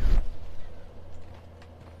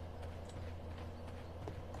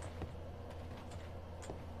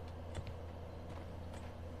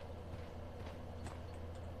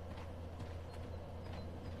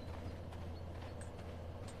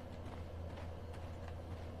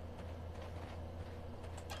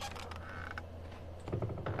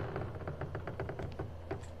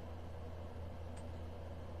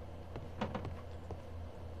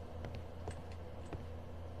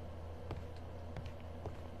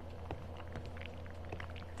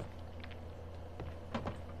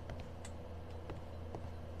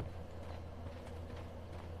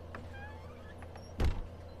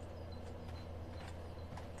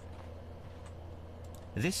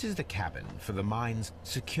 This is the cabin for the mine's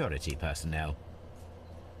security personnel.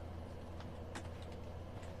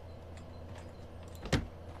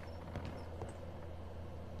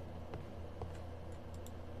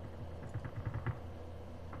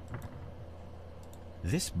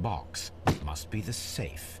 This box must be the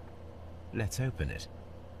safe. Let's open it.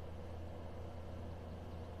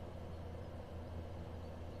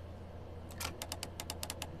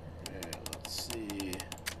 Okay, let's see.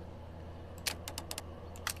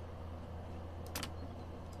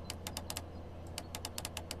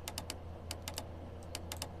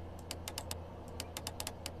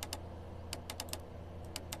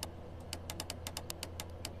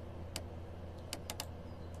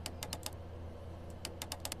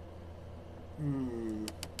 Hmm.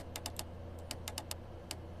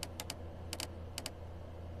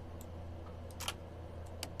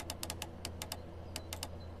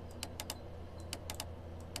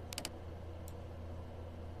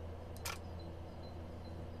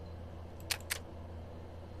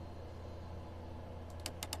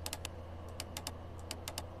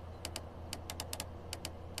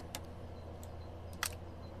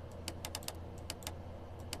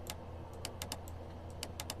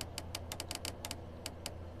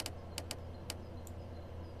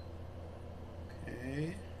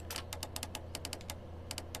 Okay.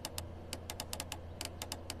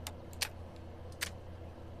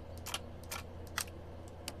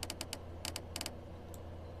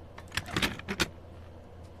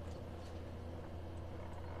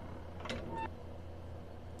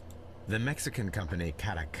 The Mexican company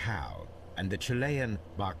Caracao and the Chilean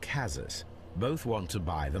Barcazas both want to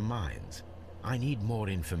buy the mines. I need more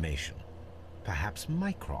information. Perhaps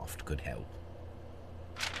Mycroft could help.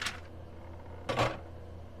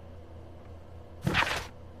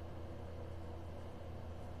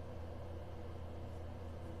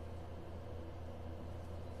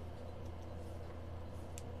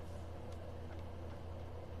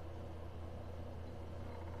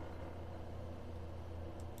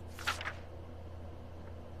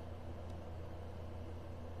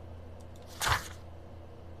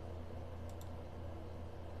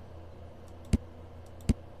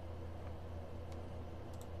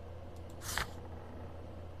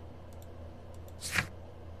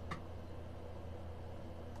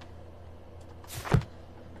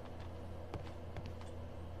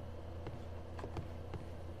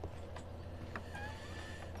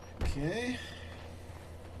 Okay.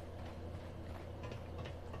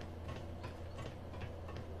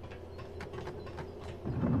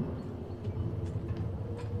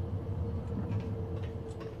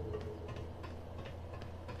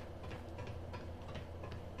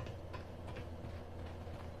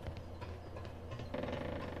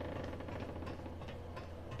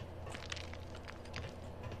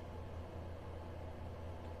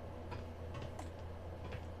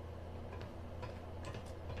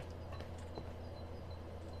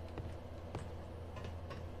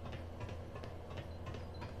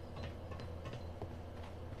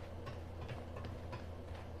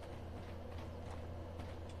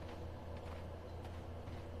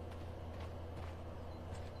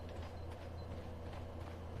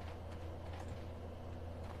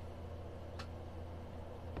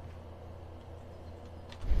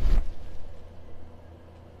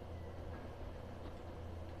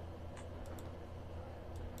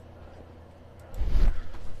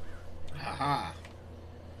 Aha.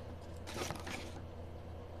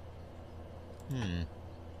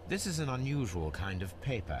 This is an unusual kind of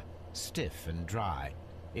paper, stiff and dry.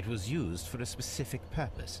 It was used for a specific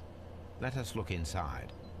purpose. Let us look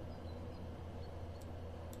inside.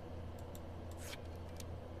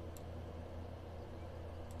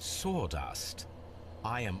 Sawdust.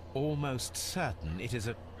 I am almost certain it is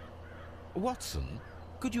a... Watson,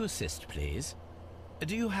 could you assist, please?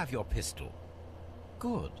 Do you have your pistol?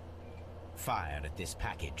 Good. Fire at this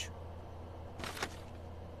package.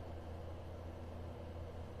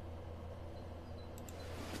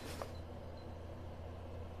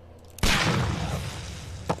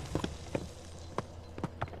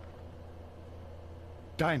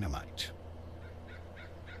 Dynamite.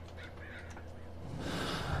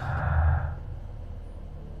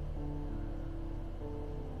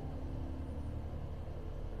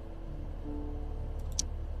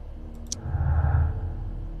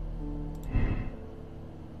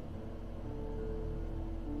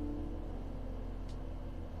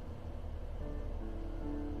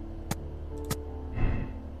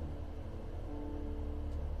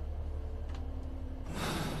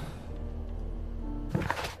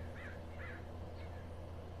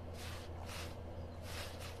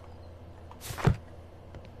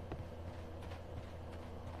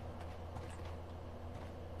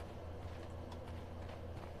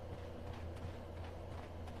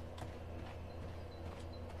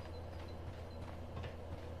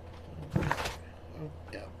 Oh,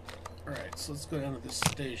 yeah. Alright, so let's go down to this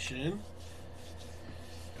station.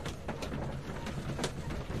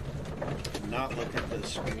 Not look at the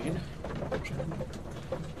screen.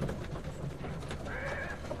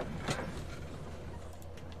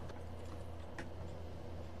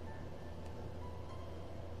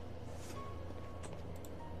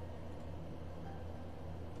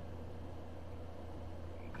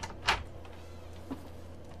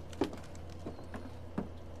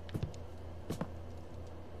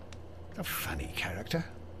 A funny character.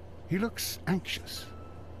 He looks anxious.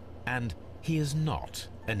 And he is not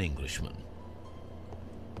an Englishman.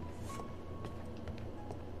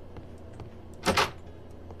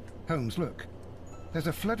 Holmes, look. There's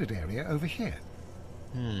a flooded area over here.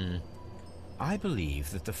 I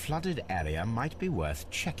believe that the flooded area might be worth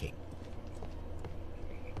checking.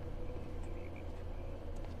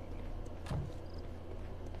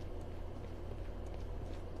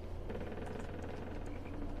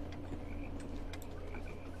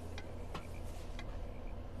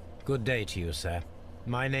 Good day to you, sir.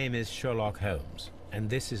 My name is Sherlock Holmes, and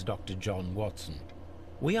this is Dr. John Watson.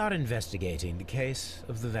 We are investigating the case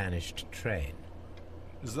of the vanished train.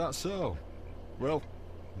 Is that so? Well,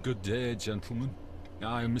 good day, gentlemen.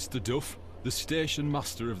 I am Mr. Duff, the station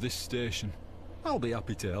master of this station. I'll be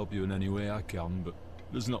happy to help you in any way I can, but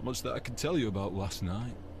there's not much that I can tell you about last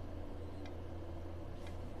night.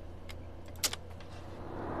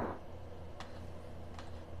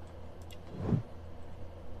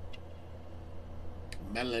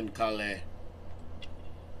 Melancholy.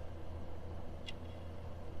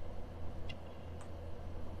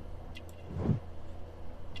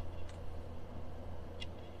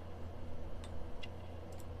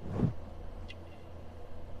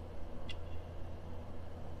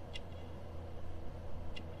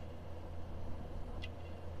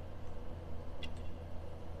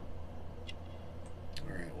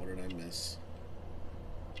 Alright, what did I miss?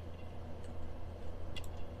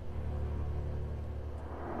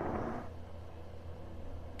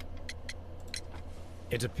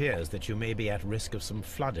 It appears that you may be at risk of some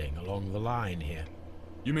flooding along the line here.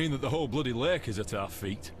 You mean that the whole bloody lake is at our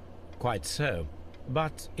feet? Quite so.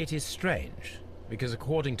 But it is strange, because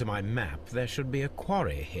according to my map, there should be a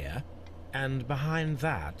quarry here, and behind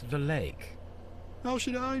that, the lake. How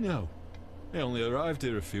should I know? I only arrived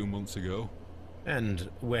here a few months ago. And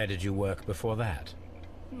where did you work before that?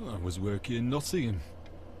 Well, I was working in Nottingham,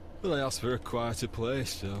 but I asked for a quieter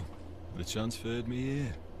place, so they transferred me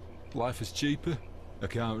here. Life is cheaper. I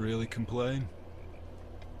can't really complain.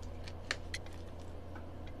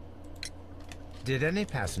 Did any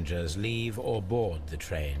passengers leave or board the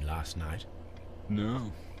train last night?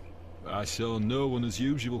 No. I saw no one as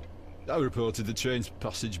usual. I reported the train's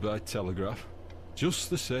passage by telegraph, just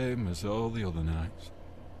the same as all the other nights.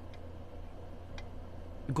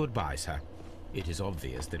 Goodbye, sir. It is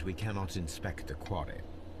obvious that we cannot inspect the quarry.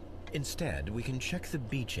 Instead, we can check the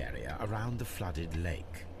beach area around the flooded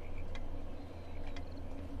lake.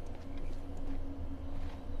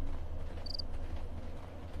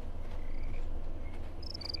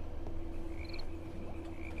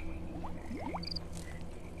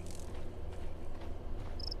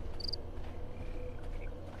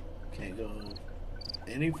 Can't go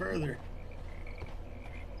any further.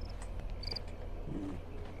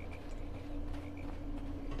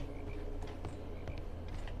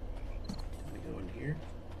 Can we go in here?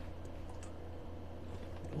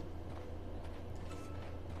 Nope.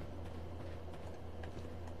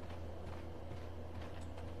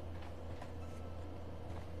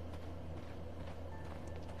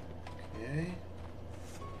 Okay.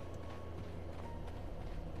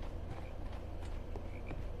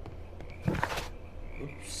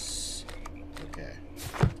 Oops. Okay.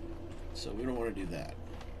 So we don't want to do that.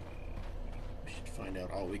 We should find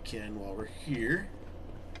out all we can while we're here.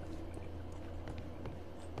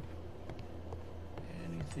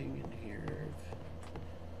 Anything in here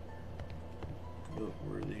of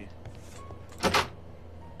noteworthy?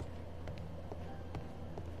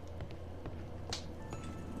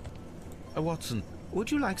 Watson, would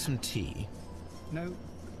you like some tea? No.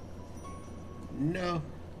 No.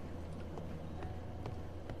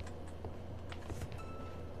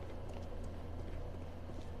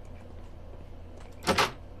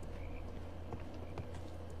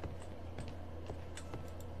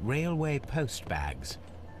 Railway post bags.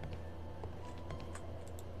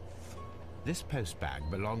 This post bag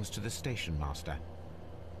belongs to the station master.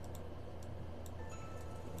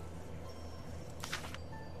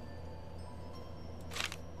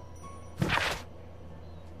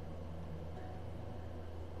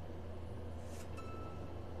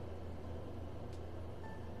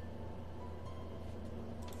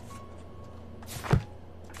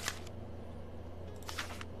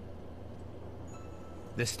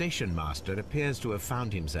 The station master appears to have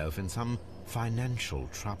found himself in some financial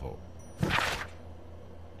trouble.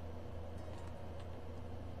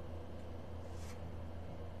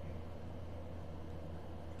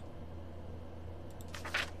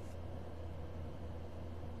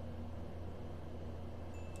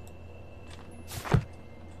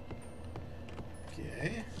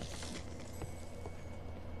 Okay.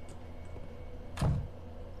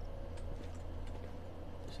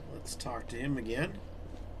 So let's talk to him again.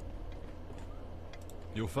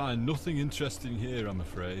 You'll find nothing interesting here, I'm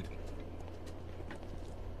afraid.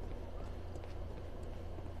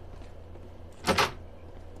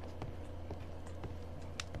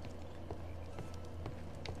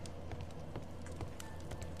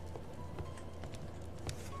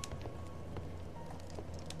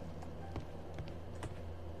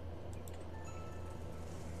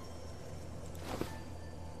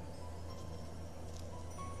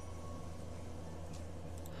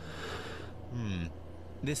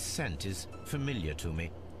 This scent is familiar to me,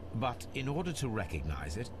 but in order to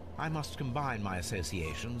recognize it, I must combine my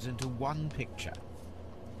associations into one picture.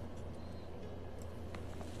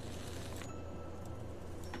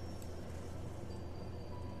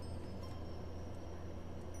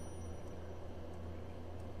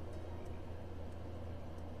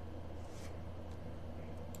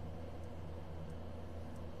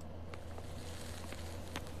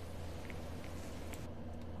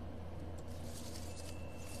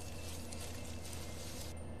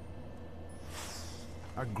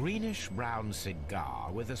 A greenish-brown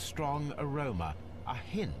cigar with a strong aroma, a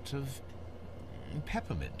hint of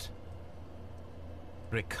peppermint.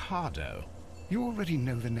 Ricardo. You already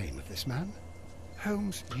know the name of this man?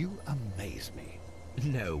 Holmes, you amaze me.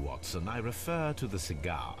 No, Watson, I refer to the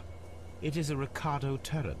cigar. It is a Ricardo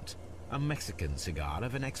Turrent, a Mexican cigar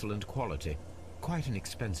of an excellent quality. Quite an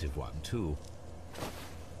expensive one, too.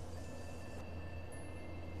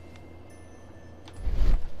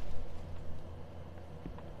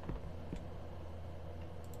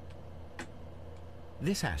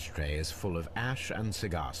 This ashtray is full of ash and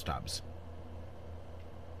cigar stubs.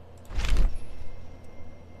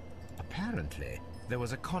 Apparently, there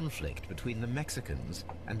was a conflict between the Mexicans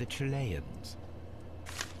and the Chileans.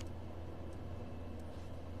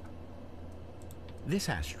 This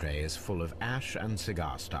ashtray is full of ash and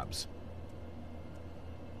cigar stubs.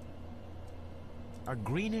 A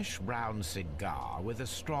greenish-brown cigar with a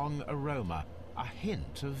strong aroma, a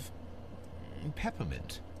hint of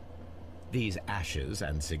peppermint. These ashes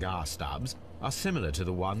and cigar stubs are similar to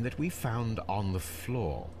the one that we found on the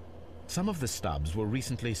floor. Some of the stubs were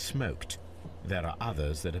recently smoked. There are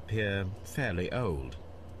others that appear fairly old.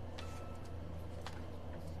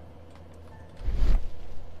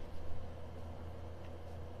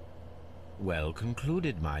 Well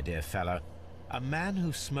concluded, my dear fellow. A man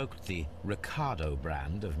who smoked the Ricardo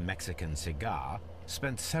brand of Mexican cigar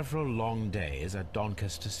spent several long days at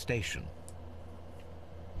Doncaster Station.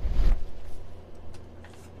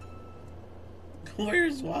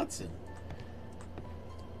 Where's Watson?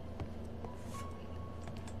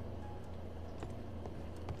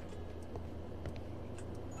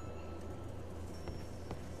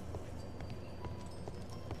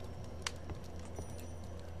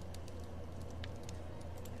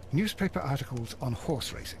 Newspaper articles on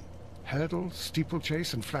horse racing. Hurdle,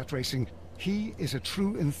 steeplechase and flat racing. He is a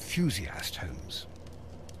true enthusiast, Holmes.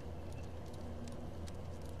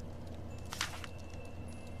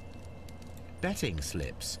 Betting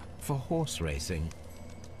slips for horse racing.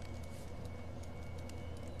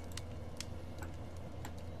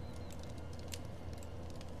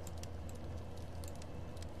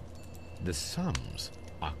 The sums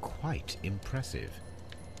are quite impressive.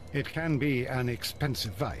 It can be an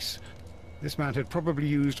expensive vice. This man had probably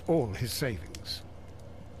used all his savings.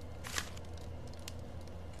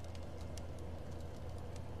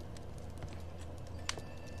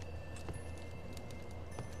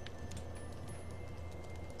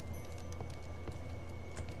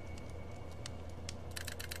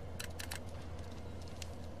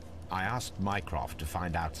 I asked Mycroft to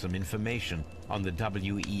find out some information on the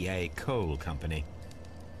WEA Coal Company.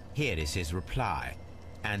 Here is his reply,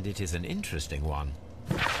 and it is an interesting one.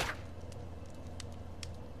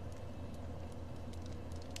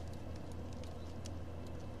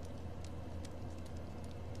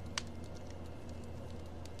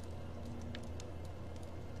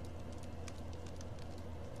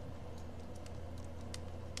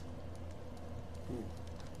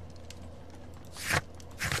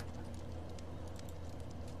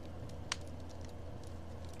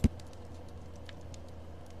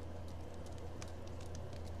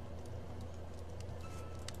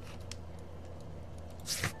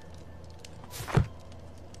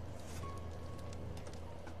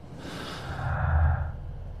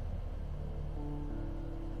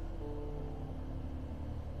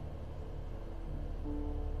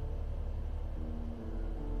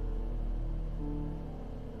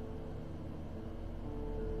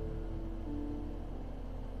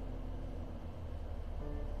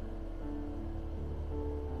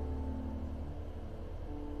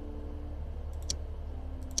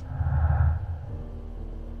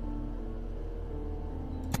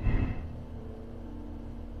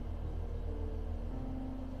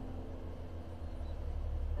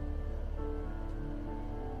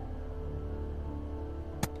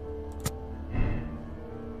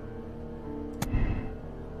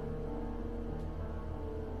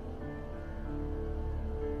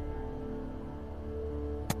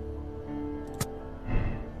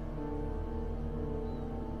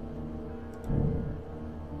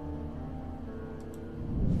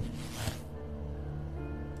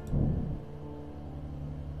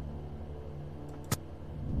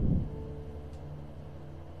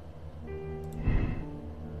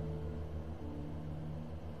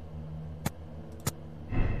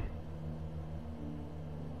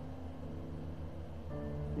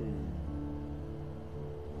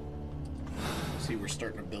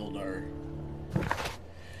 starting to build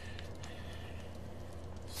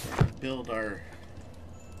our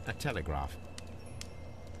a telegraph.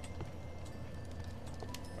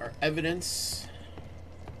 Our evidence.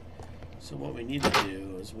 So what we need to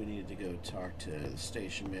do is we need to go talk to the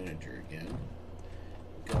station manager again.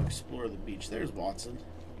 Go explore the beach. There's Watson.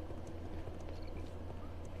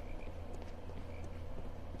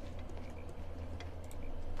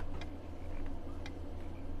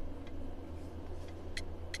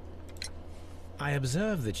 I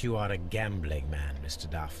observe that you are a gambling man, Mr.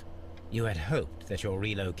 Duff. You had hoped that your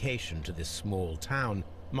relocation to this small town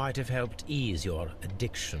might have helped ease your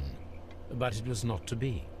addiction, but it was not to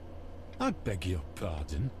be. I beg your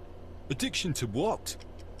pardon? Addiction to what?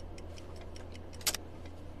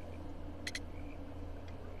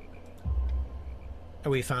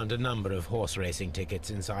 We found a number of horse racing tickets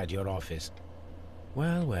inside your office.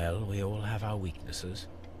 Well, well, we all have our weaknesses.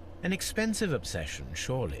 An expensive obsession,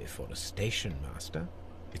 surely, for a station master.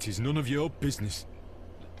 It is none of your business.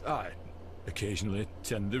 I occasionally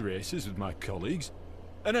attend the races with my colleagues.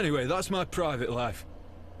 And anyway, that's my private life.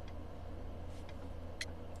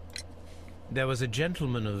 There was a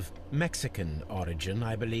gentleman of Mexican origin,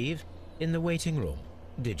 I believe, in the waiting room.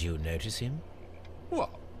 Did you notice him?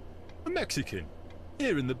 What? A Mexican?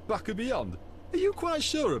 Here in the back of beyond? Are you quite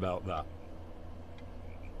sure about that?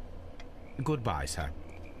 Goodbye, sir.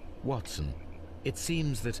 Watson, it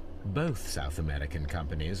seems that both South American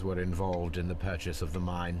companies were involved in the purchase of the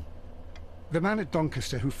mine. The man at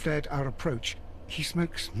Doncaster who fled our approach, he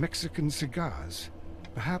smokes Mexican cigars.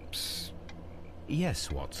 Perhaps...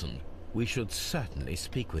 Yes, Watson. We should certainly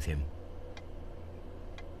speak with him.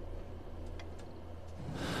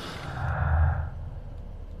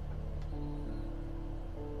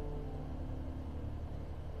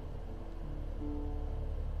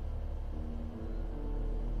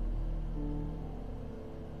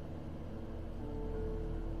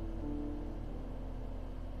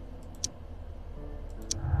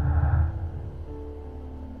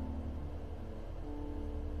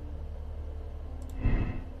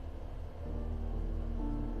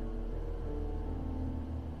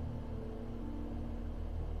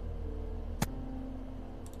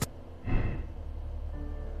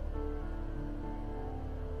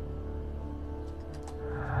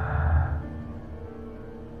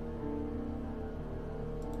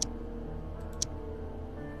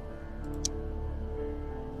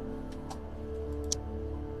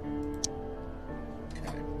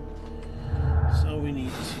 We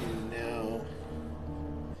need to now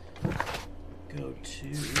go to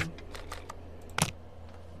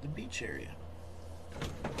the beach area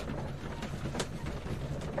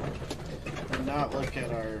and not look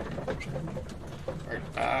at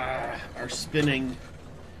our spinning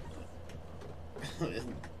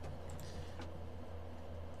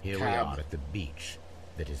Here cab. we are at the beach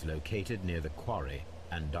that is located near the quarry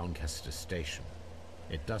and Doncaster station.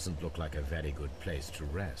 It doesn't look like a very good place to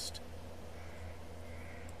rest.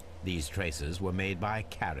 These traces were made by a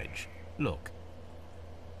carriage. Look.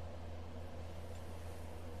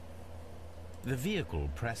 The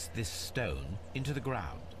vehicle pressed this stone into the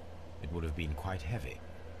ground. It would have been quite heavy.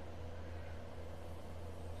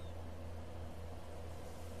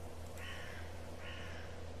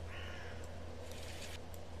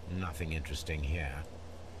 Nothing interesting here.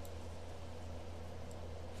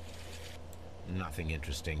 Nothing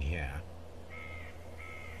interesting here.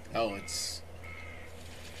 Oh, it's...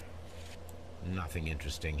 Nothing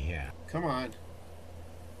interesting here. Come on.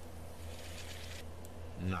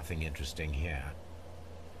 Nothing interesting here.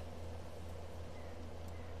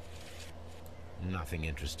 Nothing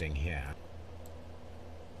interesting here.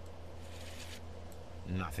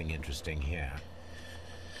 Nothing interesting here.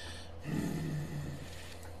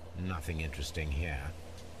 Nothing interesting here.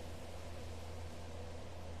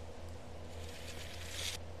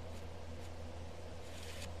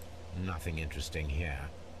 Nothing interesting here.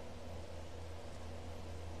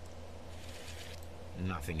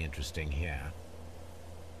 Nothing interesting here.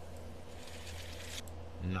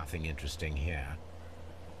 Nothing interesting here.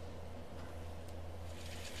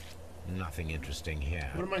 Nothing interesting here.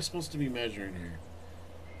 What am I supposed to be measuring here?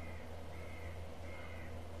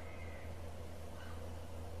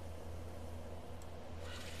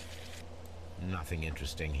 Nothing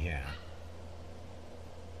interesting here.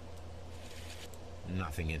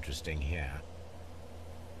 Nothing interesting here.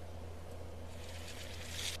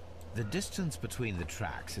 The distance between the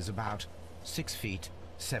tracks is about 6 feet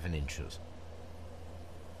 7 inches.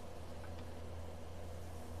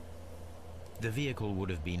 The vehicle would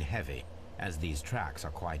have been heavy, as these tracks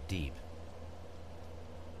are quite deep.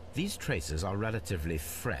 These traces are relatively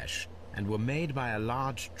fresh, and were made by a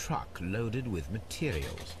large truck loaded with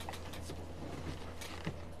materials.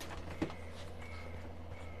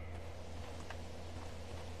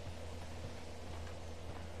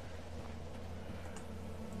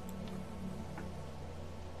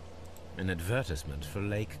 An advertisement for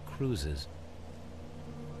lake cruises.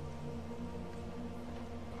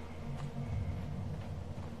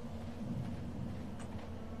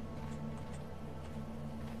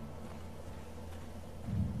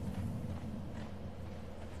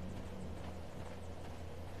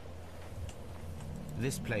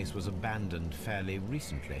 This place was abandoned fairly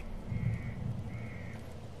recently.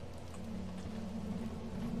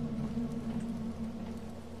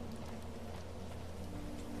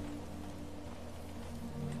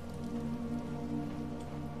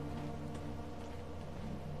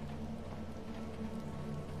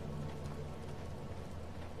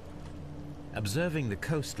 Observing the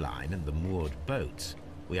coastline and the moored boats,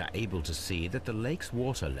 we are able to see that the lake's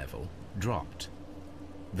water level dropped.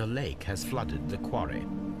 The lake has flooded the quarry.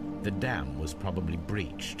 The dam was probably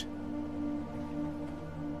breached.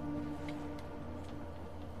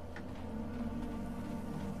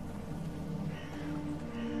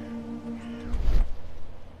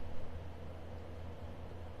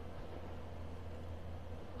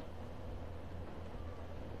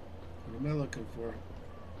 What am I looking for?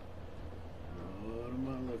 What am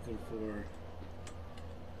I looking for?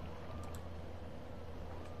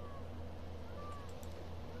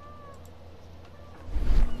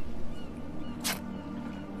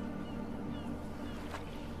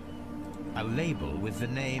 A label with the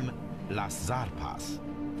name Las Zarpas.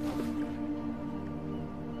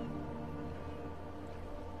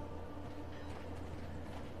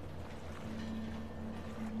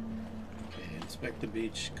 Okay, inspect the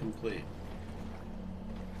beach complete.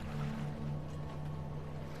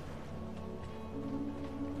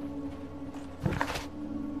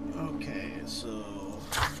 Okay, so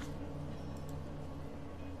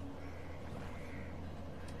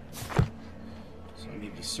I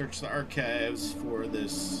need to search the archives for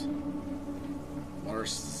this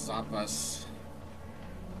Las Zapas.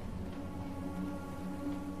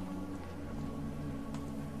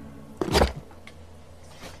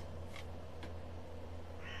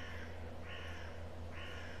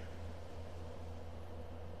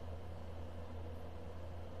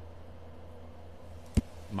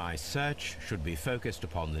 My search should be focused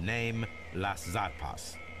upon the name Las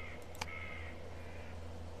Zarpas.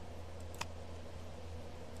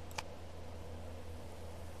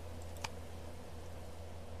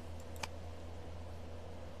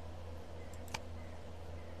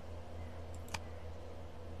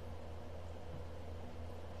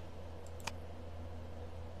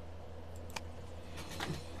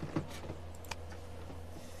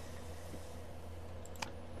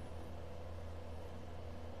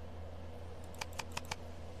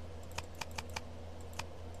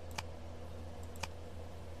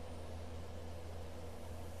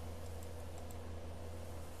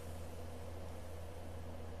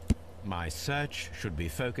 My search should be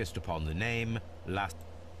focused upon the name Las...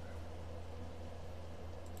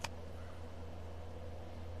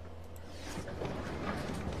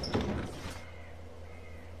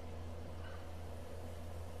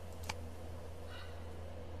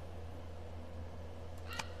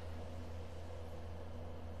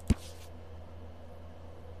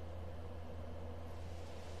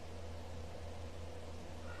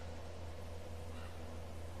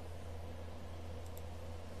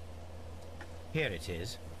 Here it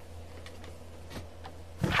is.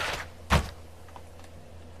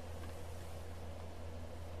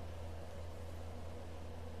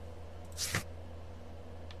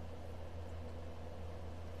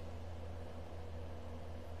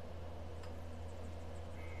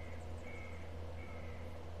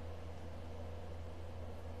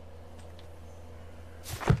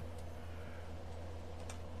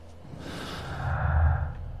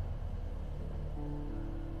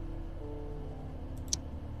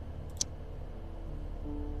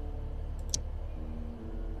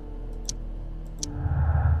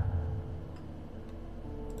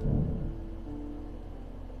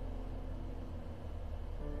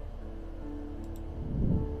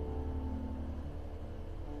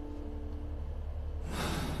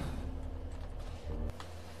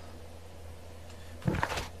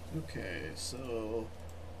 Okay, so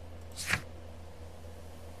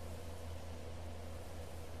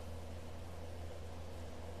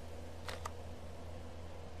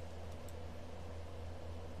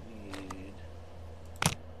need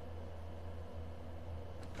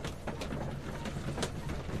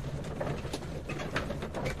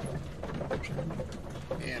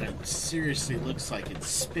and seriously looks like it's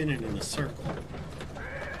spinning in a circle.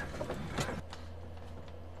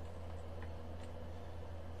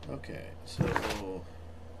 Okay, so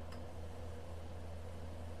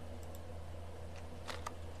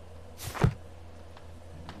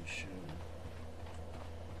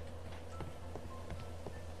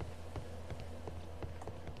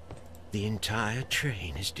the entire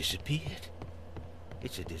train has disappeared.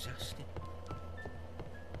 It's a disaster.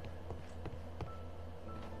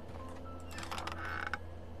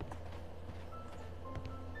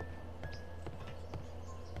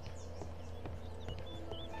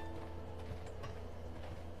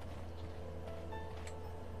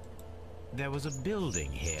 There was a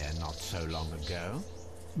building here not so long ago.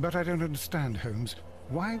 But I don't understand, Holmes.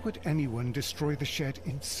 Why would anyone destroy the shed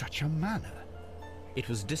in such a manner? It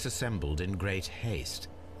was disassembled in great haste.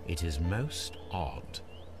 It is most odd.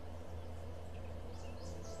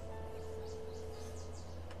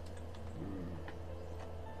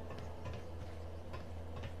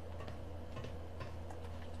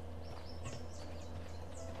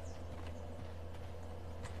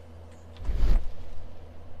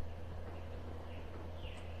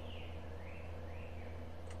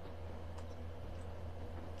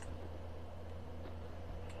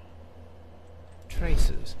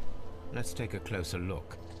 Traces. Let's take a closer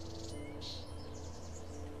look.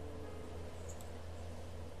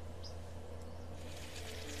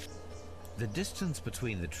 The distance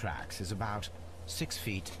between the tracks is about 6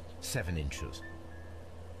 feet 7 inches.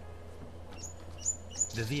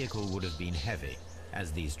 The vehicle would have been heavy,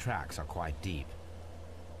 as these tracks are quite deep.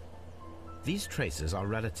 These traces are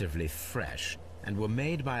relatively fresh and were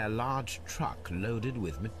made by a large truck loaded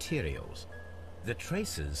with materials. The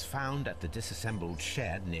traces found at the disassembled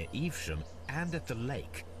shed near Evesham and at the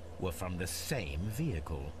lake were from the same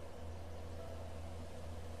vehicle.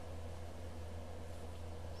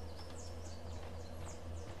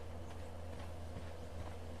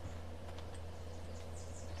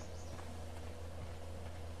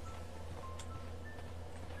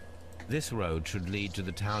 This road should lead to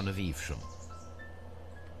the town of Evesham.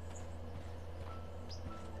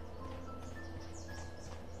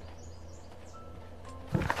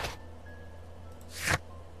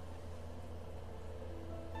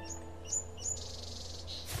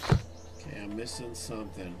 Missing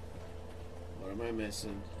something. What am I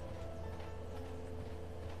missing?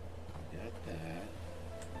 Got that.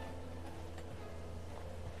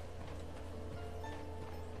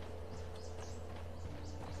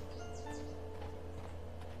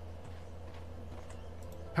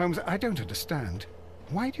 Holmes, I don't understand.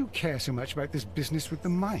 Why do you care so much about this business with the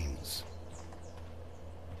mines?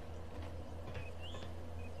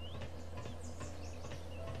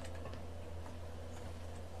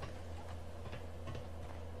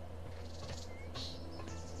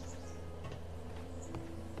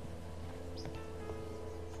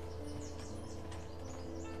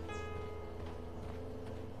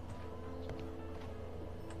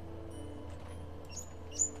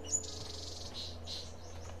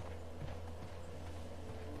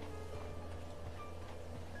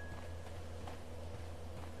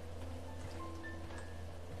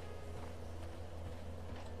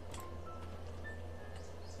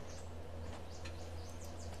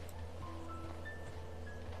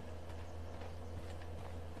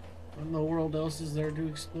 What in the world else is there to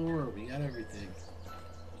explore? We got everything.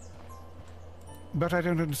 But I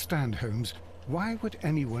don't understand, Holmes. Why would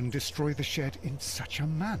anyone destroy the shed in such a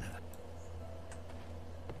manner?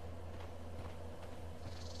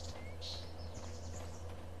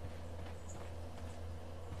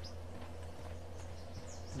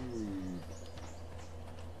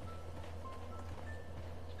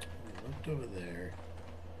 I looked over there.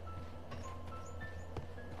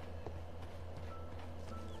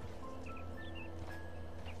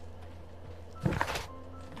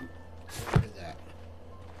 Look at that.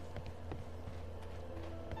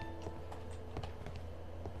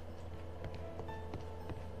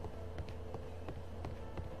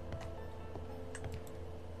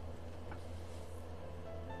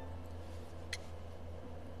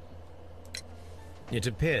 It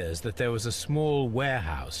appears that there was a small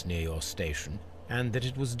warehouse near your station, and that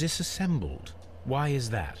it was disassembled. Why is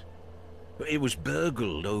that? It was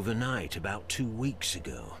burgled overnight about 2 weeks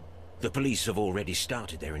ago. The police have already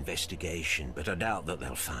started their investigation, but I doubt that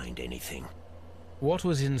they'll find anything. What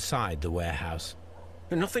was inside the warehouse?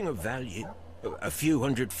 Nothing of value. A few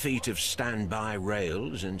 100 feet of standby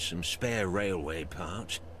rails and some spare railway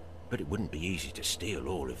parts. But it wouldn't be easy to steal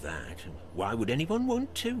all of that. Why would anyone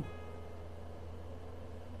want to?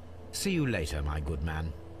 See you later, my good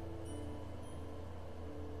man.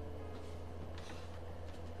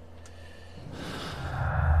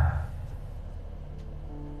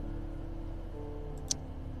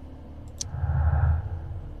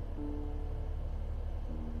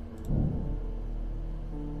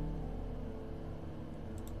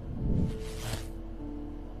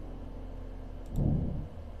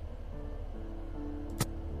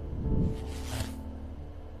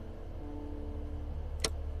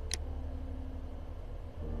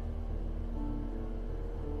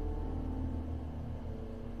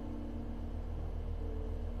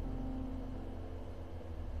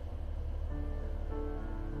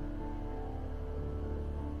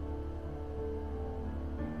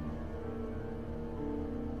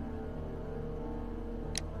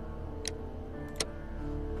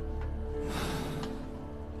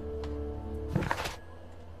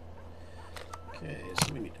 Okay,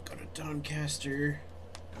 so we need to go to Doncaster.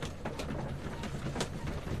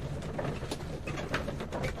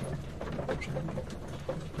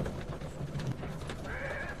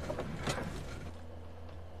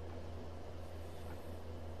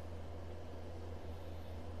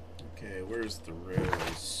 Okay, where's the railway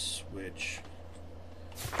switch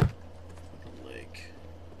for the lake?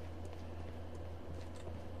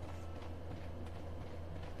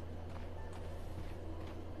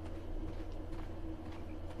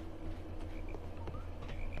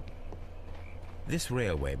 This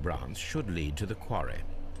railway branch should lead to the quarry.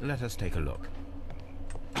 Let us take a look.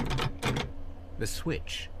 The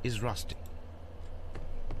switch is rusty.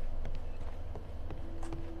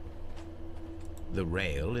 The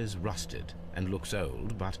rail is rusted and looks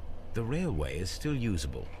old, but the railway is still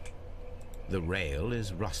usable. The rail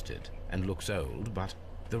is rusted and looks old, but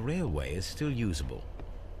the railway is still usable.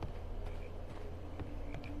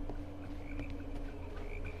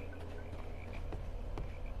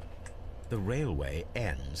 The railway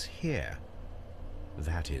ends here.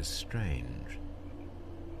 That is strange.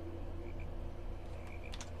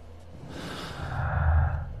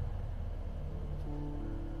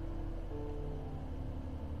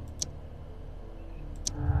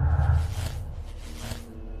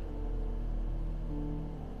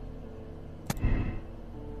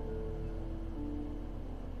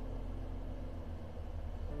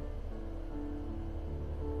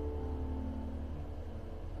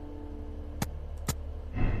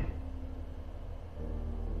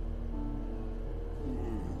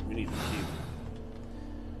 We need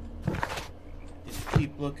to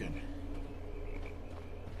keep looking.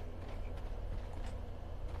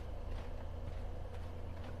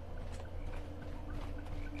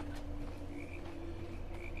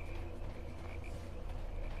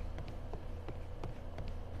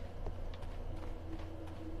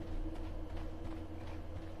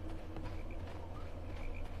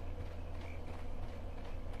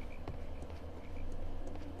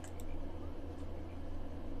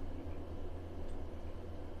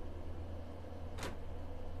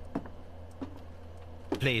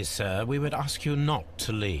 Please, sir, we would ask you not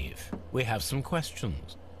to leave. We have some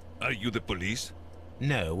questions. Are you the police?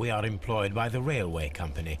 No, we are employed by the railway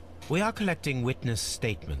company. We are collecting witness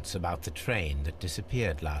statements about the train that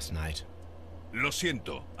disappeared last night. Lo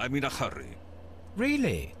siento, I'm in a hurry.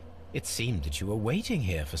 Really? It seemed that you were waiting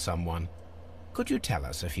here for someone. Could you tell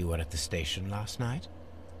us if you were at the station last night?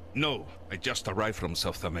 No, I just arrived from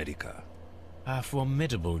South America. A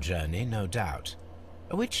formidable journey, no doubt.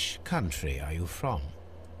 Which country are you from?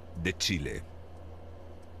 De Chile.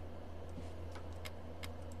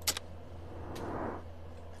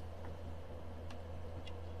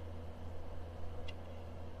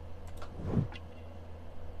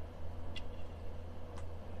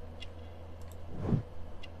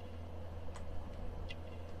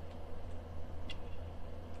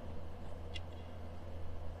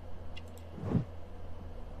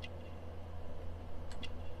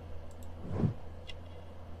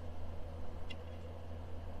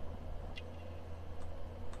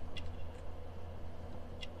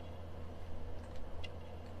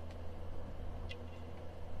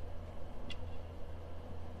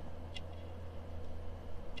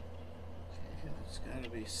 There's got to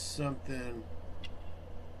be something,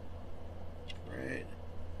 right?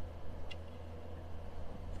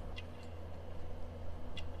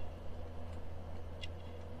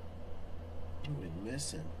 What are we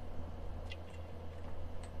missing?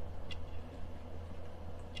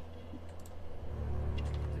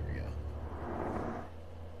 There we go.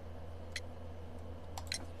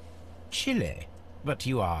 Chile? But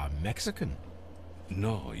you are Mexican.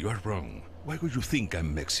 No, you are wrong. Why would you think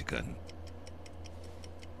I'm Mexican?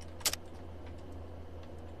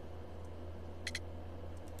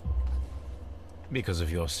 Because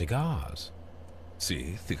of your cigars.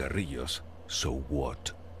 Sí, cigarrillos. So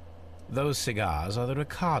what? Those cigars are the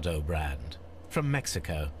Ricardo brand, from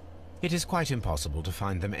Mexico. It is quite impossible to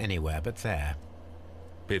find them anywhere but there.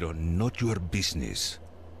 Pero not your business.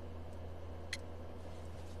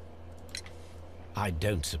 I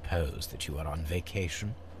don't suppose that you are on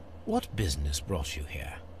vacation. What business brought you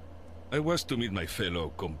here? I was to meet my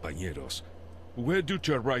fellow compañeros, who were due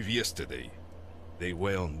to arrive yesterday. They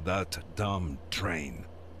were on that damn train.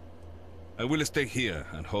 I will stay here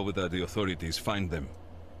and hope that the authorities find them,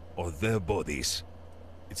 or their bodies.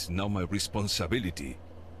 It's now my responsibility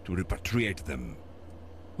to repatriate them.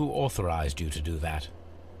 Who authorized you to do that?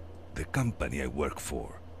 The company I work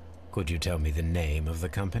for. Could you tell me the name of the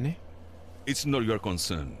company? It's not your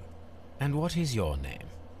concern. And what is your name?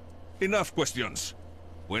 Enough questions.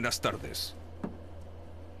 Buenas tardes.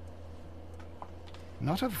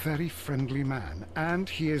 Not a very friendly man, and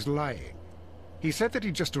he is lying. He said that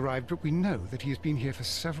he just arrived, but we know that he has been here for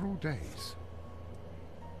several days.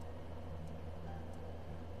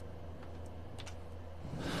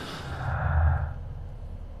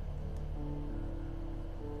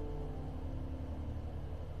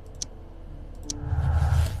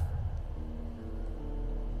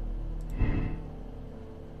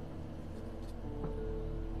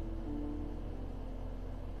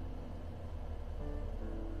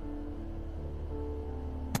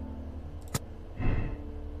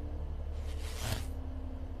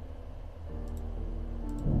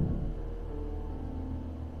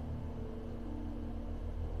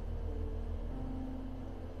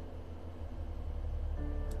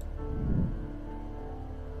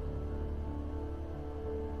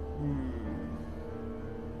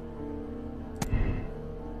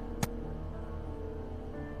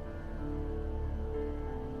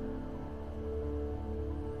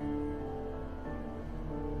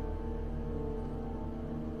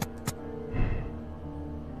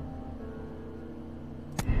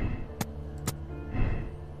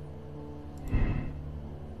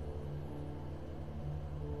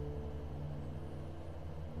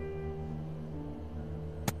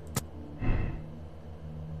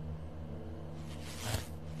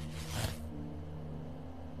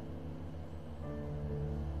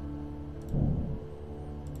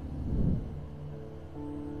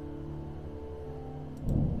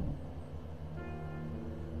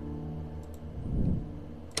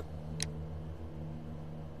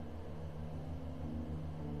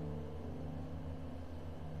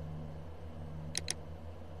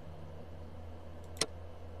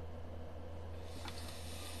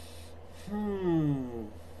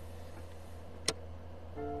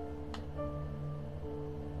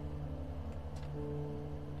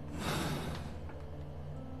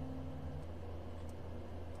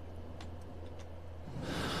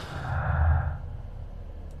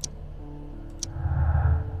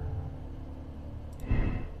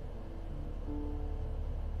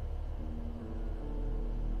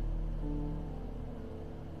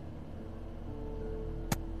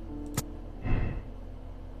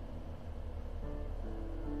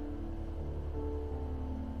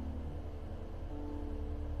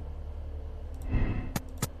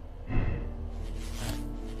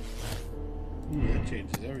 That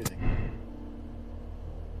changes everything.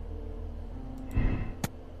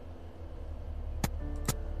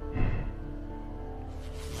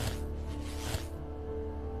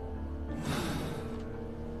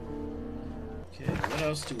 Okay, what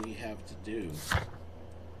else do we have to do?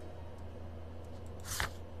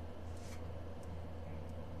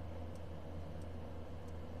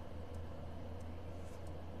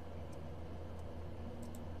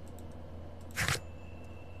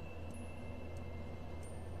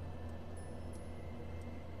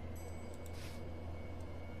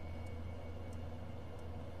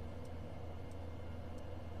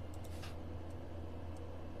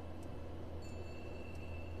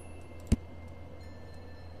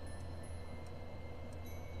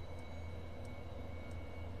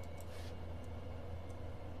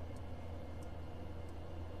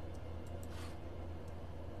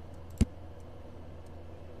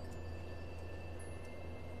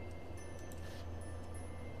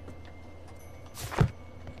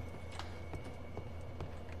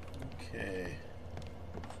 Okay.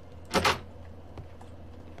 Not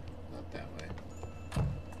that way.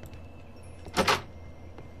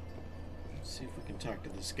 Let's see if we can talk to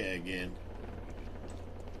this guy again.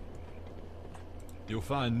 You'll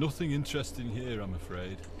find nothing interesting here, I'm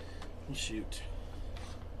afraid. Well, shoot.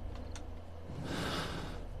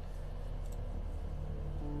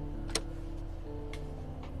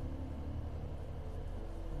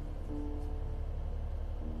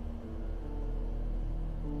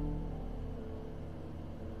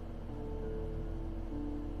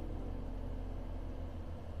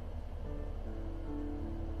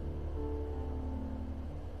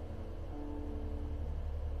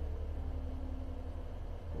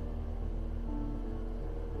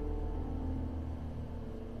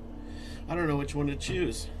 I don't know which one to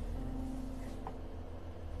choose.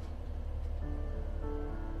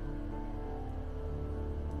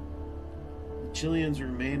 The Chileans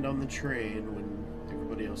remained on the train when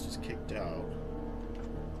everybody else was kicked out.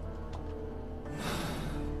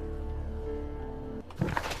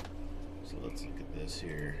 So let's look at this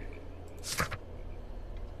here.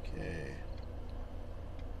 Okay.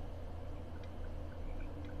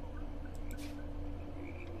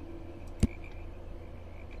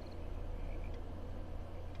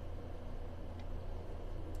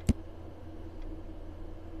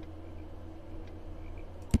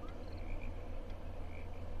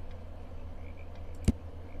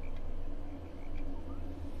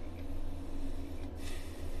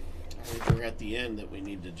 we're at the end that we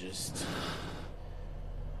need to just...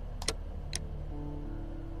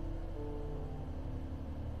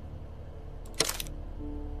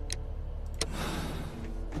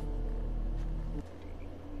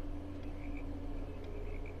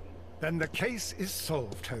 Then the case is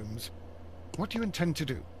solved, Holmes. What do you intend to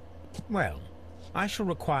do? Well, I shall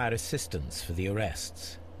require assistance for the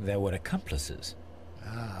arrests. There were accomplices.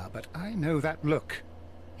 Ah, but I know that look.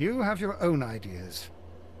 You have your own ideas.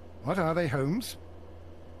 What are they, Holmes?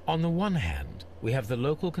 On the one hand, we have the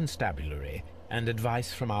local constabulary and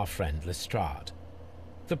advice from our friend Lestrade.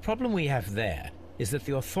 The problem we have there is that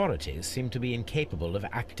the authorities seem to be incapable of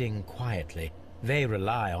acting quietly. They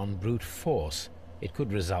rely on brute force. It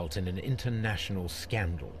could result in an international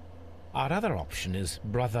scandal. Our other option is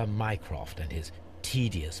Brother Mycroft and his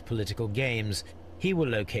tedious political games. He will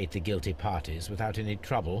locate the guilty parties without any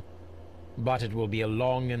trouble, but it will be a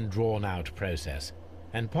long and drawn-out process,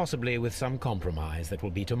 and possibly with some compromise that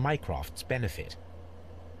will be to Mycroft's benefit.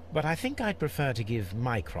 But I think I'd prefer to give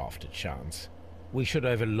Mycroft a chance. We should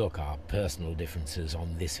overlook our personal differences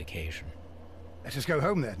on this occasion. Let us go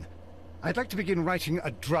home, then. I'd like to begin writing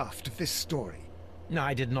a draft of this story. No,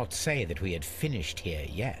 I did not say that we had finished here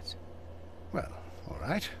yet. Well, all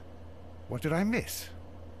right. What did I miss?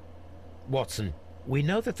 Watson, we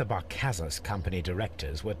know that the Barcazas Company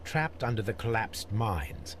directors were trapped under the collapsed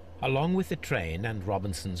mines, along with the train and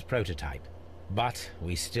Robinson's prototype. But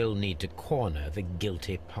we still need to corner the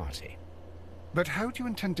guilty party. But how do you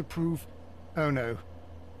intend to prove... Oh, no.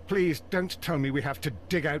 Please don't tell me we have to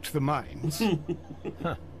dig out the mines.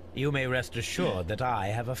 You may rest assured that I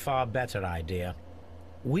have a far better idea.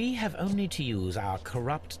 We have only to use our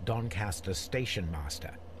corrupt Doncaster station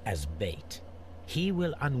master as bait. He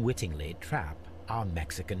will unwittingly trap our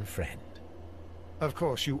Mexican friend. Of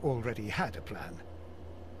course, you already had a plan.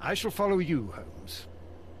 I shall follow you, Holmes.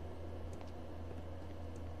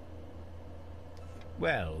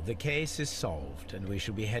 Well, the case is solved, and we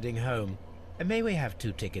shall be heading home. May we have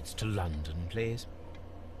 2 tickets to London, please?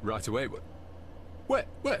 Right away, but... Wait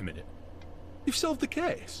a minute. You've solved the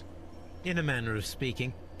case? In a manner of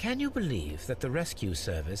speaking, can you believe that the rescue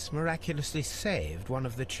service miraculously saved one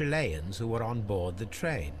of the Chileans who were on board the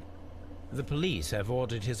train? The police have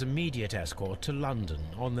ordered his immediate escort to London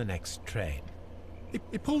on the next train.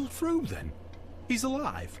 He pulled through, then? He's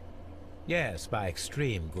alive? Yes, by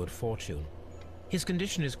extreme good fortune. His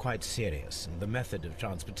condition is quite serious, and the method of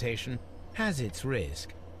transportation has its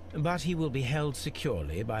risk, but he will be held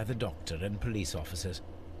securely by the doctor and police officers.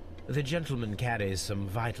 The gentleman carries some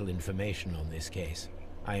vital information on this case.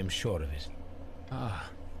 I am sure of it. Ah,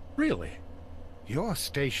 really? Your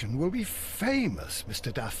station will be famous,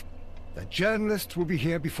 Mr. Duff. The journalists will be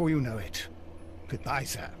here before you know it. Goodbye,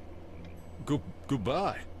 sir.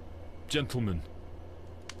 Goodbye, gentlemen.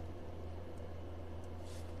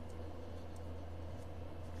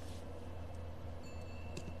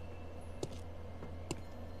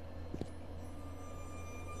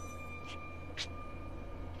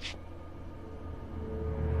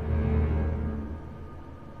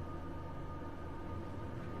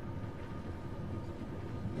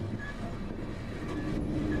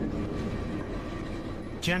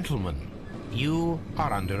 Gentlemen, you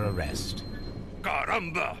are under arrest.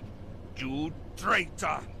 Caramba! You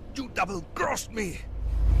traitor! You double-crossed me!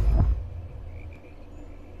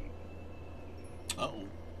 Uh-oh.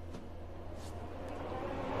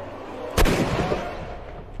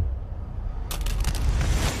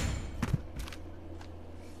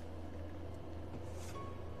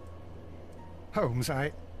 Holmes,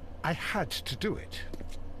 I had to do it.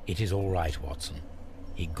 It is all right, Watson.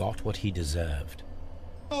 He got what he deserved.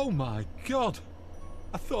 Oh my God!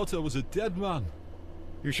 I thought I was a dead man.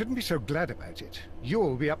 You shouldn't be so glad about it.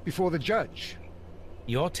 You'll be up before the judge.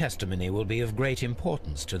 Your testimony will be of great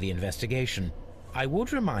importance to the investigation. I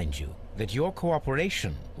would remind you that your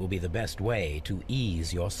cooperation will be the best way to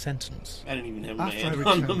ease your sentence. I didn't even have my After I hand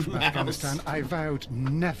on the returned from mouse. Afghanistan, I vowed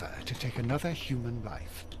never to take another human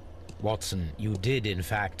life. Watson, you did in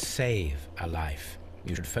fact save a life.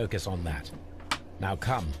 You should focus on that. Now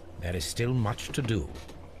come, there is still much to do.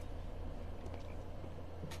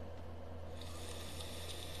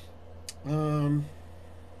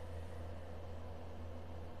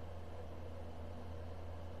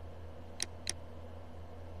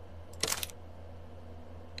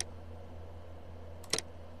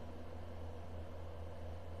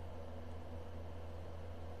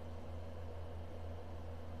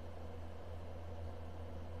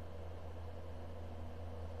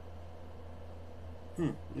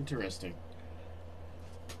 Interesting.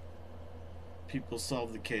 People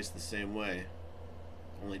solve the case the same way.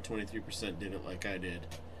 Only 23% did it like I did.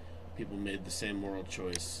 people made the same moral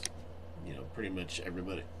choice. You know, pretty much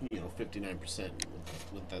everybody, 59%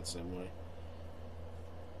 went that same way.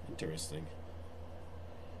 Interesting.